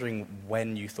was just wondering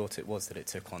when you thought it was that it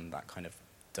took on that kind of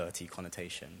dirty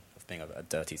connotation of being a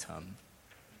dirty term.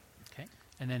 Okay.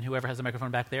 And then whoever has the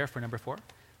microphone back there for number 4.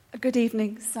 Good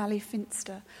evening, Sally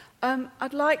Finster.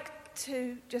 I'd like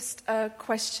to just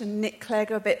question Nick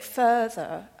Clegg a bit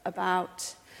further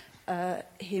about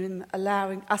him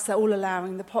allowing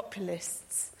the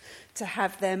populists to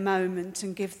have their moment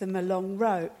and give them a long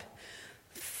rope.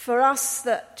 For us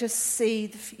that just see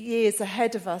the years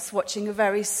ahead of us watching a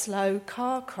very slow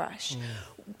car crash,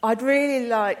 I'd really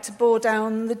like to bore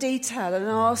down the detail and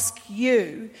ask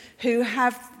you, who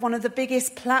have one of the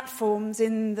biggest platforms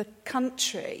in the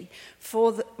country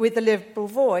with the Liberal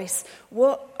voice,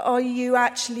 what are you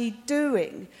actually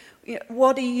doing?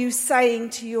 What are you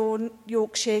saying to your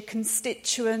Yorkshire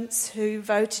constituents who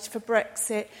voted for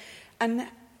Brexit? And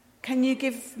can you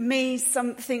give me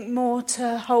something more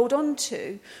to hold on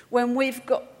to when we've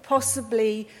got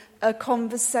possibly a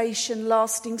conversation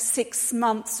lasting 6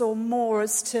 months or more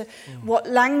as to what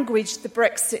language the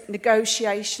Brexit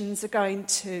negotiations are going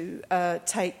to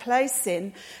take place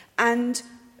in? And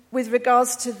with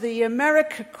regards to the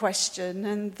America question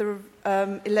and the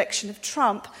election of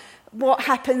Trump, what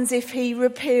happens if he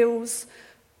repeals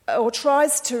or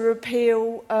tries to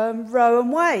repeal Roe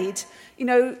and Wade?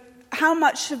 How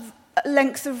much of a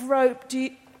length of rope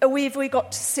have we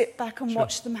got to sit back and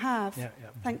watch them have? Yeah.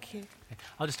 Thank you. Okay.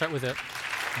 I'll just start with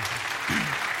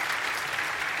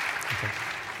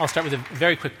I'll start with a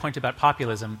very quick point about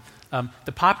populism.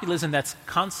 The populism that's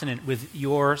consonant with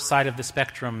your side of the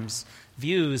spectrum's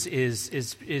views is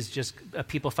just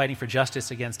people fighting for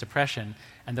justice against oppression,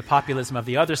 and the populism of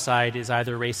the other side is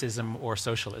either racism or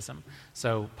socialism.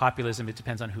 So populism, it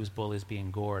depends on whose bull is being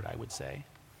gored, I would say.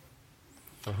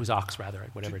 Or whose ox, rather,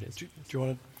 whatever it is. Do you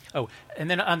want to... Oh, and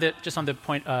then on the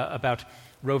point about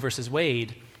Roe versus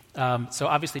Wade, so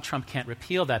obviously Trump can't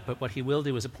repeal that, but what he will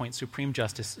do is appoint Supreme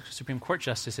Court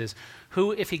justices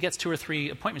who, if he gets 2 or 3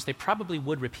 appointments, they probably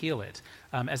would repeal it.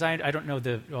 As I don't know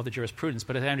all the jurisprudence,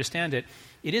 but as I understand it,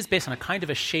 it is based on a kind of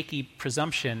a shaky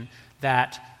presumption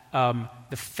that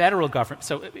the federal government,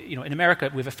 so in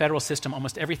America we have a federal system.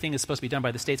 Almost everything is supposed to be done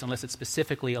by the states unless it's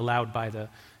specifically allowed by the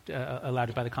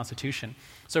Constitution.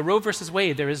 So Roe versus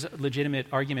Wade, there is a legitimate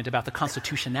argument about the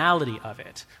constitutionality of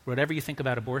it, whatever you think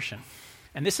about abortion.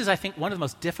 And this is, I think, one of the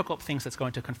most difficult things that's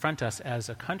going to confront us as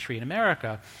a country in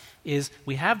America is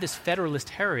we have this federalist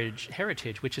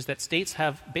heritage, which is that states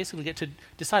basically get to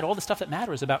decide all the stuff that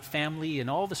matters about family and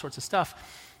all the sorts of stuff.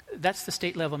 That's the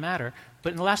state level matter.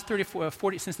 But in the last 30,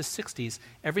 40, since the 60s,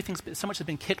 so much has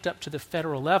been kicked up to the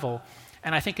federal level,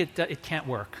 and I think it can't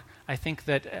work. I think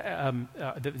that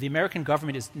the American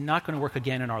government is not going to work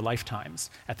again in our lifetimes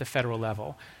at the federal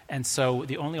level. And so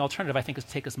the only alternative, I think, is to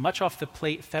take as much off the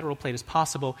federal plate as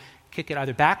possible, kick it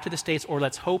either back to the states, or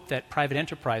let's hope that private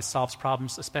enterprise solves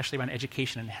problems, especially around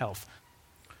education and health.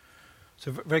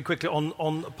 So very quickly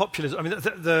on populism,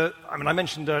 I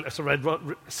mentioned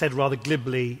said rather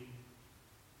glibly,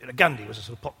 Gandhi was a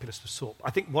sort of populist of sort.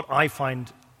 I think what I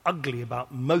find ugly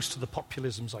about most of the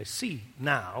populisms I see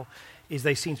now is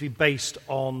they seem to be based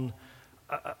on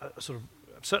sort of,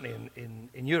 certainly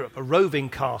in Europe, a roving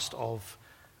cast of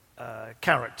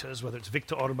characters, whether it's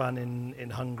Viktor Orban in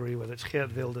Hungary, whether it's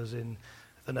Geert Wilders in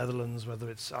the Netherlands, whether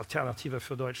it's Alternative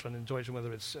für Deutschland in Deutschland,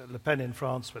 whether it's Le Pen in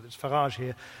France, whether it's Farage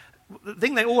here. The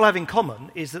thing they all have in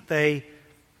common is that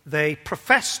they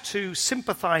profess to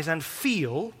sympathize and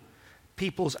feel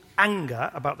people's anger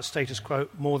about the status quo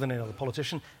more than any other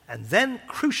politician, and then,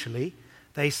 crucially,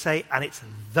 they say, and it's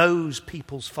those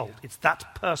people's fault. It's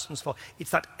that person's fault.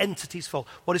 It's that entity's fault.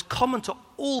 What is common to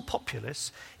all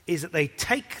populists is that they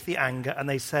take the anger and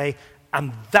they say,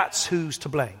 and that's who's to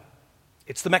blame.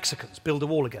 It's the Mexicans, build a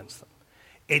wall against them.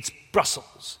 It's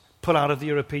Brussels, pull out of the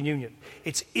European Union.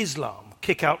 It's Islam,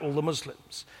 kick out all the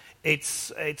Muslims.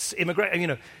 It's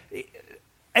immigration,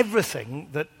 everything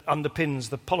that underpins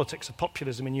the politics of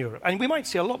populism in Europe. And we might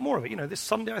see a lot more of it. This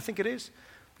Sunday, I think it is,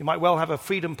 we might well have a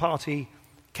Freedom Party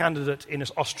candidate in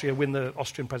Austria win the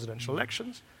Austrian presidential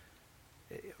elections.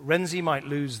 Renzi might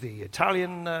lose the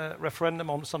Italian referendum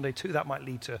on Sunday too. That might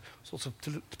lead to sorts of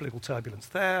political turbulence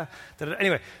there.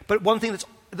 Anyway, but one thing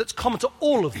that's common to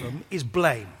all of them is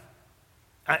blame.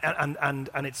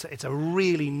 And it's a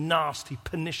really nasty,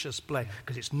 pernicious blame,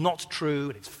 because it's not true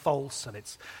and it's false and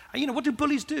what do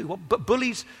bullies do?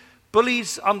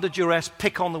 Bullies under duress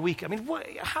pick on the weak.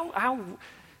 How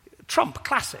Trump,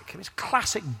 classic. It's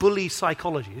classic bully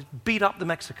psychology. It's beat up the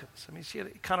Mexicans. It's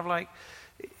kind of like,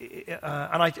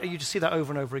 you just see that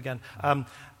over and over again. And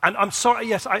I'm sorry.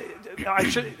 Yes,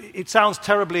 it sounds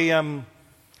terribly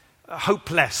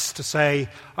hopeless to say,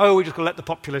 we're just going to let the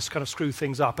populists kind of screw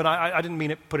things up. And I didn't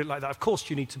mean put it like that. Of course,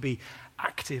 you need to be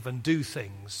active and do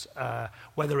things.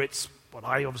 Whether it's what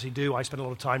I obviously do, I spend a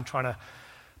lot of time trying to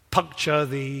puncture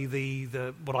the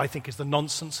what I think is the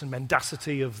nonsense and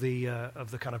mendacity of the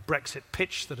kind of Brexit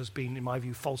pitch that has been, in my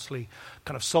view, falsely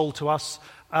kind of sold to us.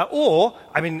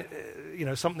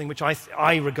 Something which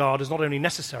I regard as not only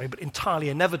necessary but entirely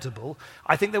inevitable.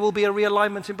 I think there will be a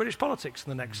realignment in British politics in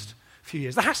the next few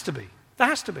years. There has to be.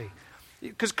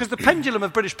 Because the pendulum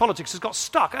of British politics has got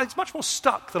stuck. It's much more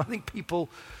stuck than I think people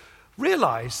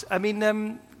realise.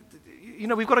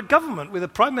 We've got a government with a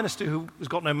prime minister who has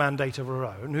got no mandate of her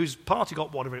own, whose party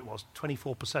got whatever it was,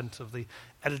 24% of the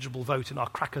eligible vote in our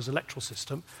crackers electoral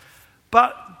system.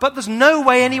 But there's no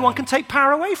way anyone can take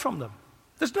power away from them.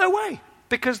 There's no way.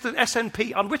 Because the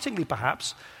SNP, unwittingly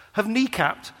perhaps, have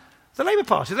kneecapped the Labour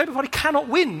Party. The Labour Party cannot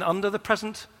win under the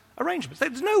present arrangements.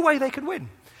 There's no way they can win.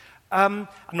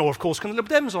 Nor, of course, can the Lib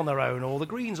Dems on their own, or the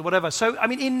Greens, or whatever. So,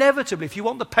 inevitably, if you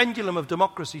want the pendulum of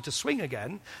democracy to swing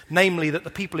again, namely that the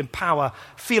people in power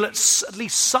feel at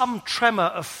least some tremor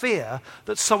of fear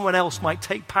that someone else might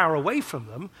take power away from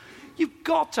them, you've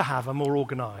got to have a more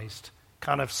organised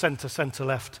kind of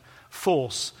centre-left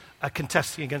force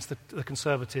contesting against the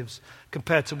Conservatives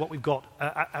compared to what we've got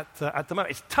at the moment.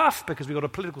 It's tough because we've got a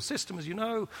political system, as you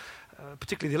know,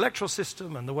 particularly the electoral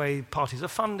system and the way parties are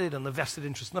funded and the vested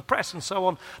interest in the press and so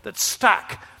on, that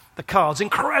stack the cards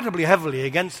incredibly heavily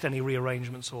against any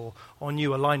rearrangements or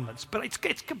new alignments. But it's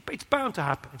bound to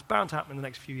happen. It's bound to happen in the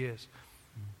next few years.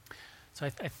 So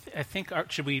I think,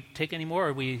 should we take any more? Or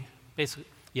are we basically...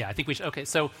 Yeah, I think we should. Okay,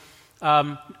 so...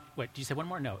 wait, did you say one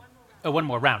more? No. Oh, one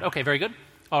more round. Okay, very good.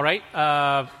 All right.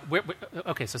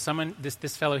 Okay, so someone,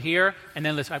 this fellow here, and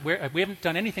then we haven't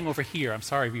done anything over here. I'm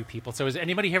sorry, you people. So is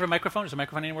anybody here with a microphone? Is there a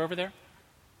microphone anywhere over there?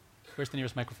 Where's the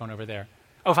nearest microphone over there?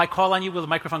 Oh, if I call on you, will the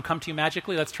microphone come to you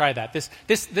magically? Let's try that.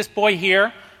 This boy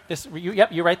here,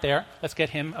 yep, you're right there. Let's get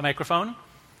him a microphone.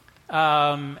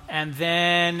 And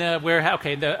then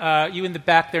you in the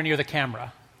back there near the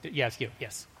camera. Yes, you.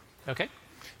 Yes. Okay.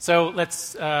 So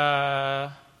let's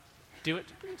do it.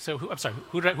 So I'm sorry,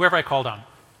 whoever I called on.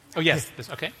 Oh, yes.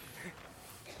 Okay.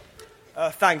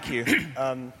 Thank you.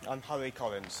 I'm Harry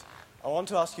Collins. I want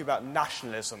to ask you about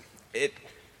nationalism.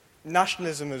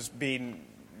 Nationalism has been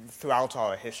throughout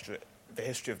our history, the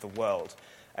history of the world.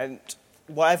 And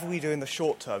whatever we do in the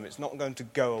short term, it's not going to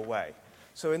go away.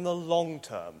 So in the long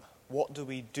term, what do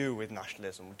we do with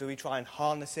nationalism? Do we try and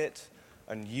harness it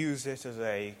and use it as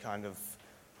a kind of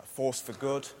a force for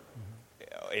good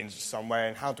in some way?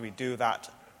 And how do we do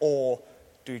that? Or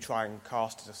do we try and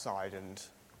cast it aside and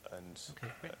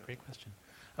Okay, great question.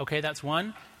 Okay, that's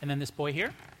one. And then this boy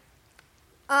here.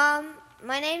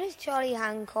 My name is Charlie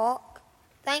Hancock.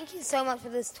 Thank you so much for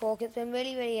this talk. It's been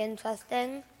really, really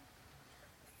interesting.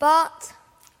 But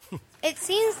it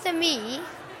seems to me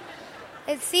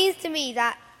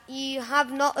that you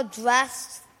have not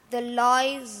addressed the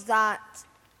lies that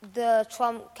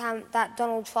that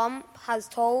Donald Trump has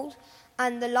told,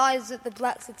 and the lies that the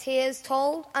Brexiteers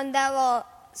told, and there are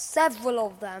several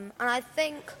of them. And I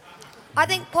think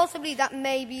possibly that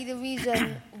may be the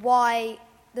reason why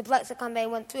the Brexit campaign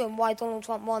went through and why Donald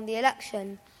Trump won the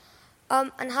election.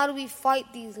 And how do we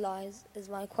fight these lies is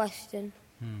my question.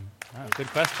 Oh, good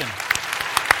question.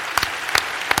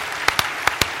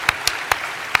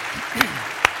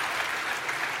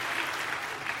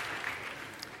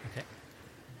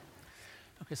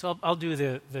 Okay, so I'll do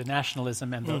the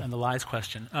nationalism and the lies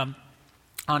question.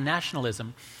 On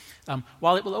nationalism,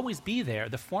 while it will always be there,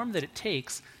 the form that it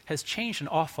takes has changed an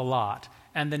awful lot.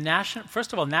 And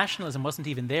first of all, nationalism wasn't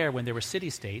even there when there were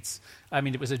city-states. I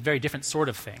mean, it was a very different sort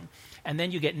of thing. And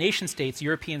then you get nation-states.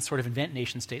 Europeans sort of invent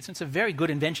nation-states. And it's a very good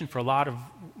invention for a lot of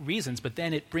reasons, but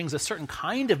then it brings a certain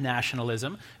kind of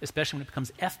nationalism, especially when it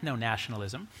becomes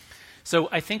ethno-nationalism. So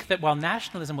I think that while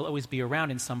nationalism will always be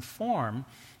around in some form,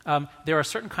 there are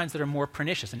certain kinds that are more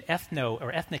pernicious. And ethno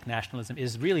or ethnic nationalism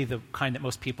is really the kind that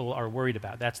most people are worried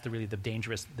about. That's really the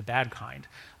dangerous, the bad kind.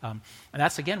 And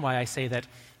that's, again, why I say that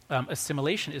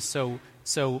assimilation is so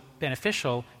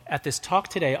beneficial. At this talk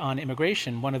today on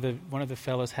immigration, one of the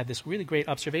fellows had this really great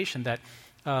observation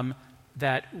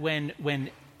that when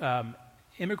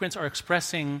immigrants are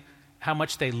expressing how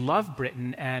much they love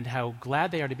Britain and how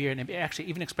glad they are to be here, and actually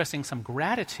even expressing some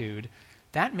gratitude,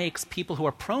 that makes people who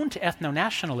are prone to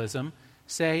ethno-nationalism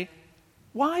say,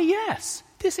 why, yes,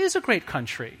 this is a great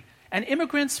country. And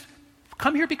immigrants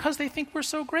come here because they think we're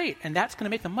so great, and that's going to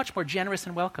make them much more generous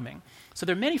and welcoming. So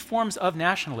there are many forms of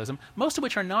nationalism, most of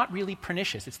which are not really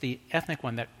pernicious. It's the ethnic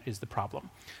one that is the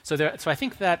problem. So I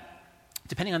think that,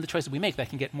 depending on the choices we make, that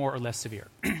can get more or less severe.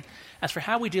 As for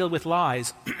how we deal with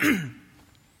lies,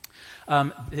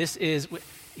 this is,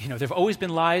 there have always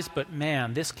been lies, but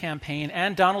man, this campaign,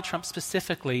 and Donald Trump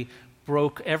specifically,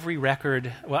 broke every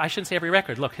record. Well, I shouldn't say every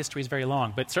record. Look, history is very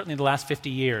long, but certainly in the last 50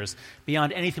 years,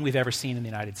 beyond anything we've ever seen in the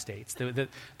United States. The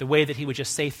way that he would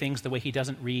just say things, the way he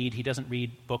doesn't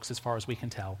read books as far as we can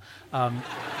tell.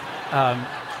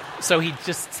 So he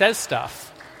just says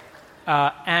stuff.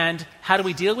 And how do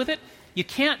we deal with it? We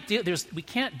can't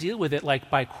deal with it like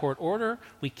by court order.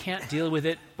 We can't deal with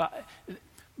it by...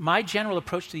 My general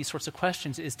approach to these sorts of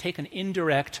questions is take an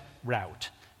indirect route.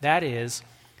 That is,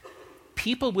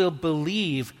 people will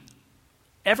believe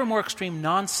ever more extreme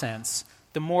nonsense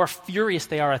the more furious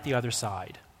they are at the other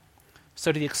side.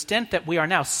 So to the extent that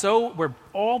we're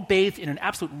all bathed in an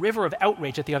absolute river of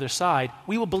outrage at the other side,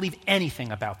 we will believe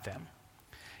anything about them.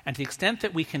 And to the extent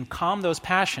that we can calm those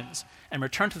passions and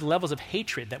return to the levels of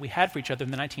hatred that we had for each other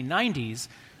in the 1990s,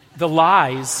 the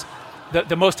lies,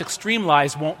 the most extreme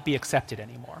lies, won't be accepted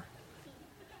anymore.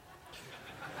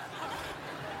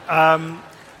 Can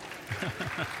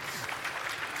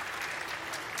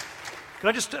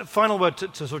I just, final word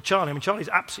to sort of Charlie? I mean, Charlie's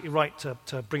absolutely right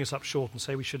to bring us up short and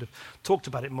say we should have talked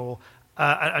about it more.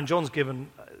 And John's given,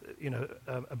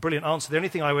 a brilliant answer. The only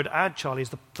thing I would add, Charlie, is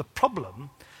the problem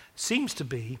seems to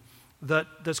be that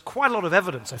there's quite a lot of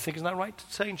evidence, I think, isn't that right,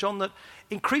 saying, John, that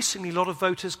increasingly a lot of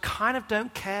voters kind of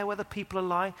don't care whether people are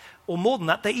lying, or more than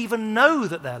that, they even know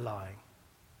that they're lying.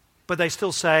 But they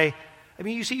still say, I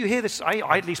mean, you hear this, I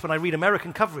at least when I read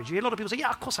American coverage, you hear a lot of people say,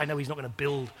 yeah, of course I know he's not going to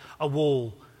build a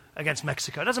wall against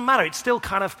Mexico. It doesn't matter. It still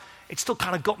kind of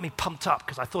got me pumped up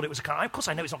because I thought it was of course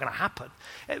I know it's not going to happen.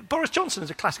 Boris Johnson is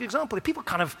a classic example. People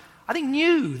kind of, I think,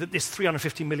 knew that this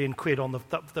 350 million quid on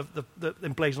the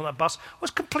emblazoned on that bus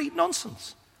was complete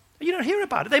nonsense. You don't hear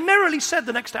about it. They merrily said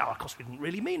the next day, of course we didn't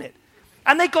really mean it.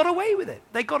 And they got away with it.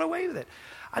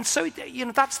 And so,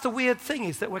 that's the weird thing,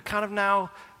 is that we're kind of now,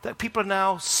 that people are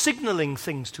now signaling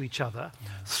things to each other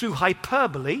through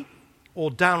hyperbole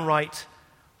or downright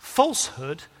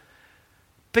falsehood,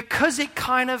 because it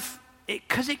kind of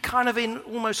in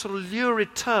almost sort of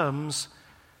lurid terms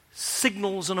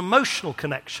signals an emotional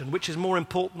connection, which is more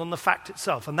important than the fact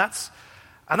itself. And that's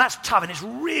tough, and it's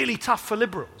really tough for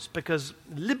liberals, because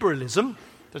liberalism,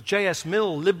 the J.S.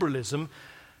 Mill liberalism,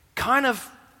 kind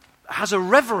of has a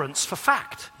reverence for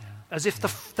fact, as if the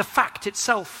fact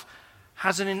itself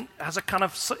has a kind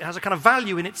of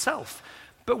value in itself.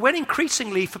 But when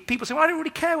increasingly for people say, well, I don't really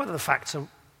care whether the facts are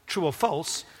true or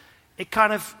false, it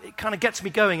kind of gets me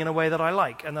going in a way that I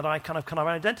like and that I kind of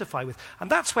identify with.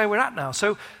 And that's where we're at now.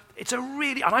 So it's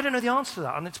and I don't know the answer to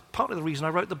that, and it's part of the reason I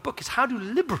wrote the book, is how do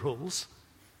liberals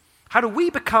How do we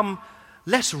become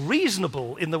less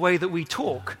reasonable in the way that we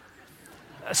talk,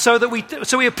 so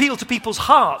we appeal to people's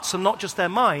hearts and not just their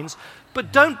minds,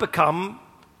 but don't become,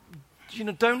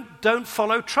 don't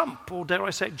follow Trump or, dare I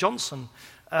say it, Johnson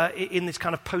in this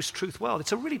kind of post-truth world.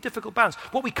 It's a really difficult balance.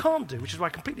 What we can't do, which is why I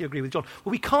completely agree with John,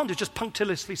 what we can't do is just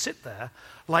punctiliously sit there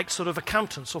like sort of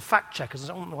accountants or fact checkers and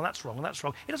say, oh, no, that's wrong and that's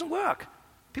wrong. It doesn't work.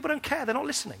 People don't care. They're not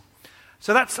listening.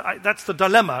 So that's the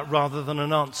dilemma rather than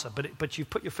an answer. But you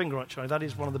put your finger on it, Charlie. That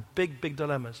is one of the big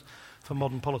dilemmas for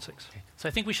modern politics. Okay. So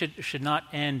I think we should not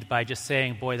end by just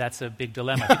saying, boy, that's a big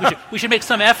dilemma. I think we should make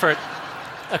some effort.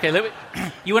 Okay,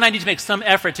 you and I need to make some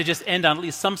effort to just end on at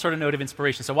least some sort of note of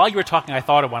inspiration. So while you were talking, I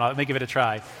thought of one. Let me give it a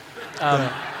try.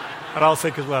 And I'll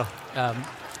think as well.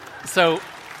 So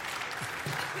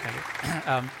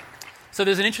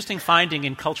there's an interesting finding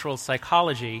in cultural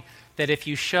psychology that if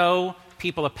you show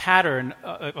people a pattern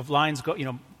of lines,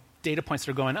 data points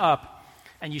that are going up,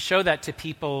 and you show that to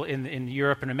people in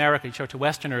Europe and America, you show it to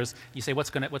Westerners, you say,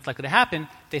 what's likely to happen?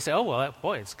 They say, oh, well,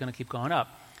 boy, it's going to keep going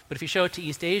up. But if you show it to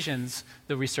East Asians,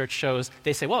 the research shows,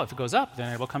 they say, well, if it goes up,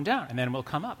 then it will come down, and then it will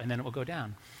come up, and then it will go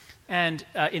down. And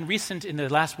in the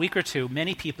last week or two,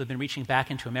 many people have been reaching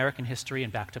back into American history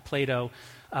and back to Plato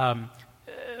to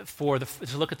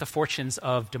look at the fortunes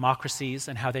of democracies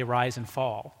and how they rise and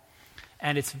fall.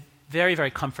 And it's very,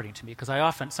 very comforting to me, because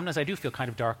sometimes I do feel kind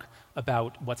of dark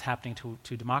about what's happening to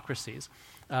democracies.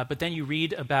 But then you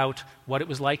read about what it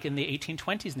was like in the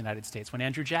 1820s in the United States when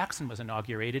Andrew Jackson was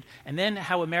inaugurated, and then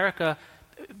how America,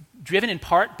 driven in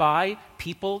part by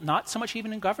people, not so much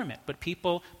even in government, but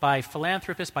people, by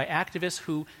philanthropists, by activists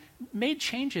who made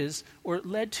changes or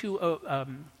led to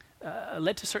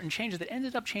certain changes that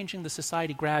ended up changing the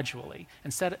society gradually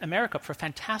and set America up for a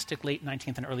fantastic late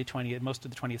 19th and early 20th, most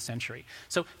of the 20th century.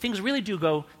 So things really do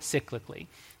go cyclically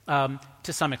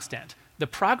to some extent. The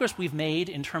progress we've made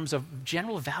in terms of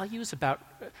general values about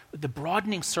the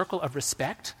broadening circle of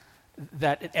respect,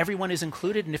 that everyone is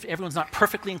included, and if everyone's not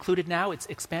perfectly included now, it's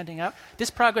expanding out. This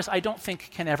progress, I don't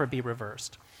think, can ever be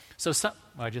reversed. So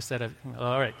I just said,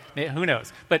 all right, who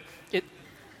knows?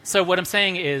 So what I'm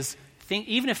saying is,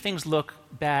 even if things look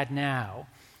bad now,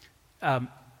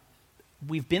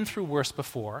 we've been through worse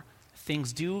before.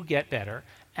 Things do get better.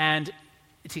 And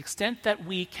to the extent that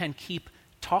we can keep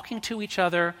talking to each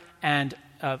other, and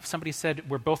somebody said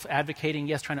we're both advocating,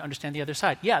 yes, trying to understand the other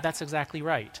side. Yeah, that's exactly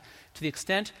right. To the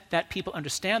extent that people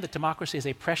understand that democracy is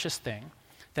a precious thing,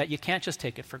 that you can't just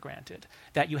take it for granted,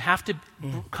 that you have to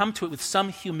come to it with some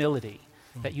humility,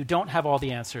 that you don't have all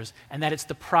the answers, and that it's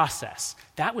the process.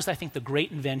 That was, I think, the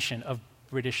great invention of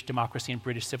British democracy and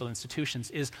British civil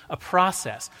institutions, is a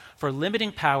process for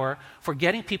limiting power, for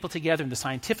getting people together in the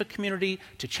scientific community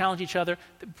to challenge each other.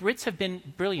 The Brits have been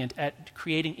brilliant at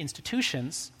creating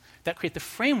institutions that create the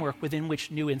framework within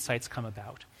which new insights come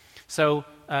about. So,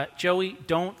 Joey,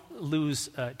 don't lose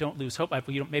hope. I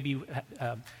think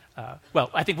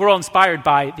we're all inspired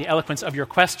by the eloquence of your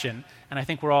question, and I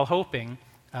think we're all hoping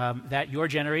that your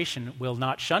generation will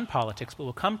not shun politics, but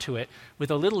will come to it with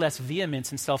a little less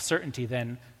vehemence and self-certainty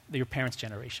than your parents'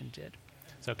 generation did.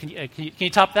 So, can you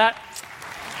top that?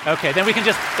 Okay, then we'll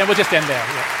just end there.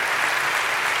 Yeah.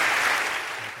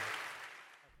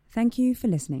 Thank you for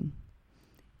listening.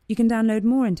 You can download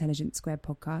more Intelligence Squared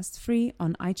podcasts free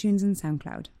on iTunes and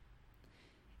SoundCloud.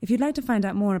 If you'd like to find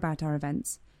out more about our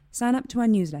events, sign up to our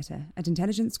newsletter at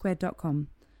intelligencesquared.com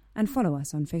and follow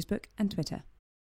us on Facebook and Twitter.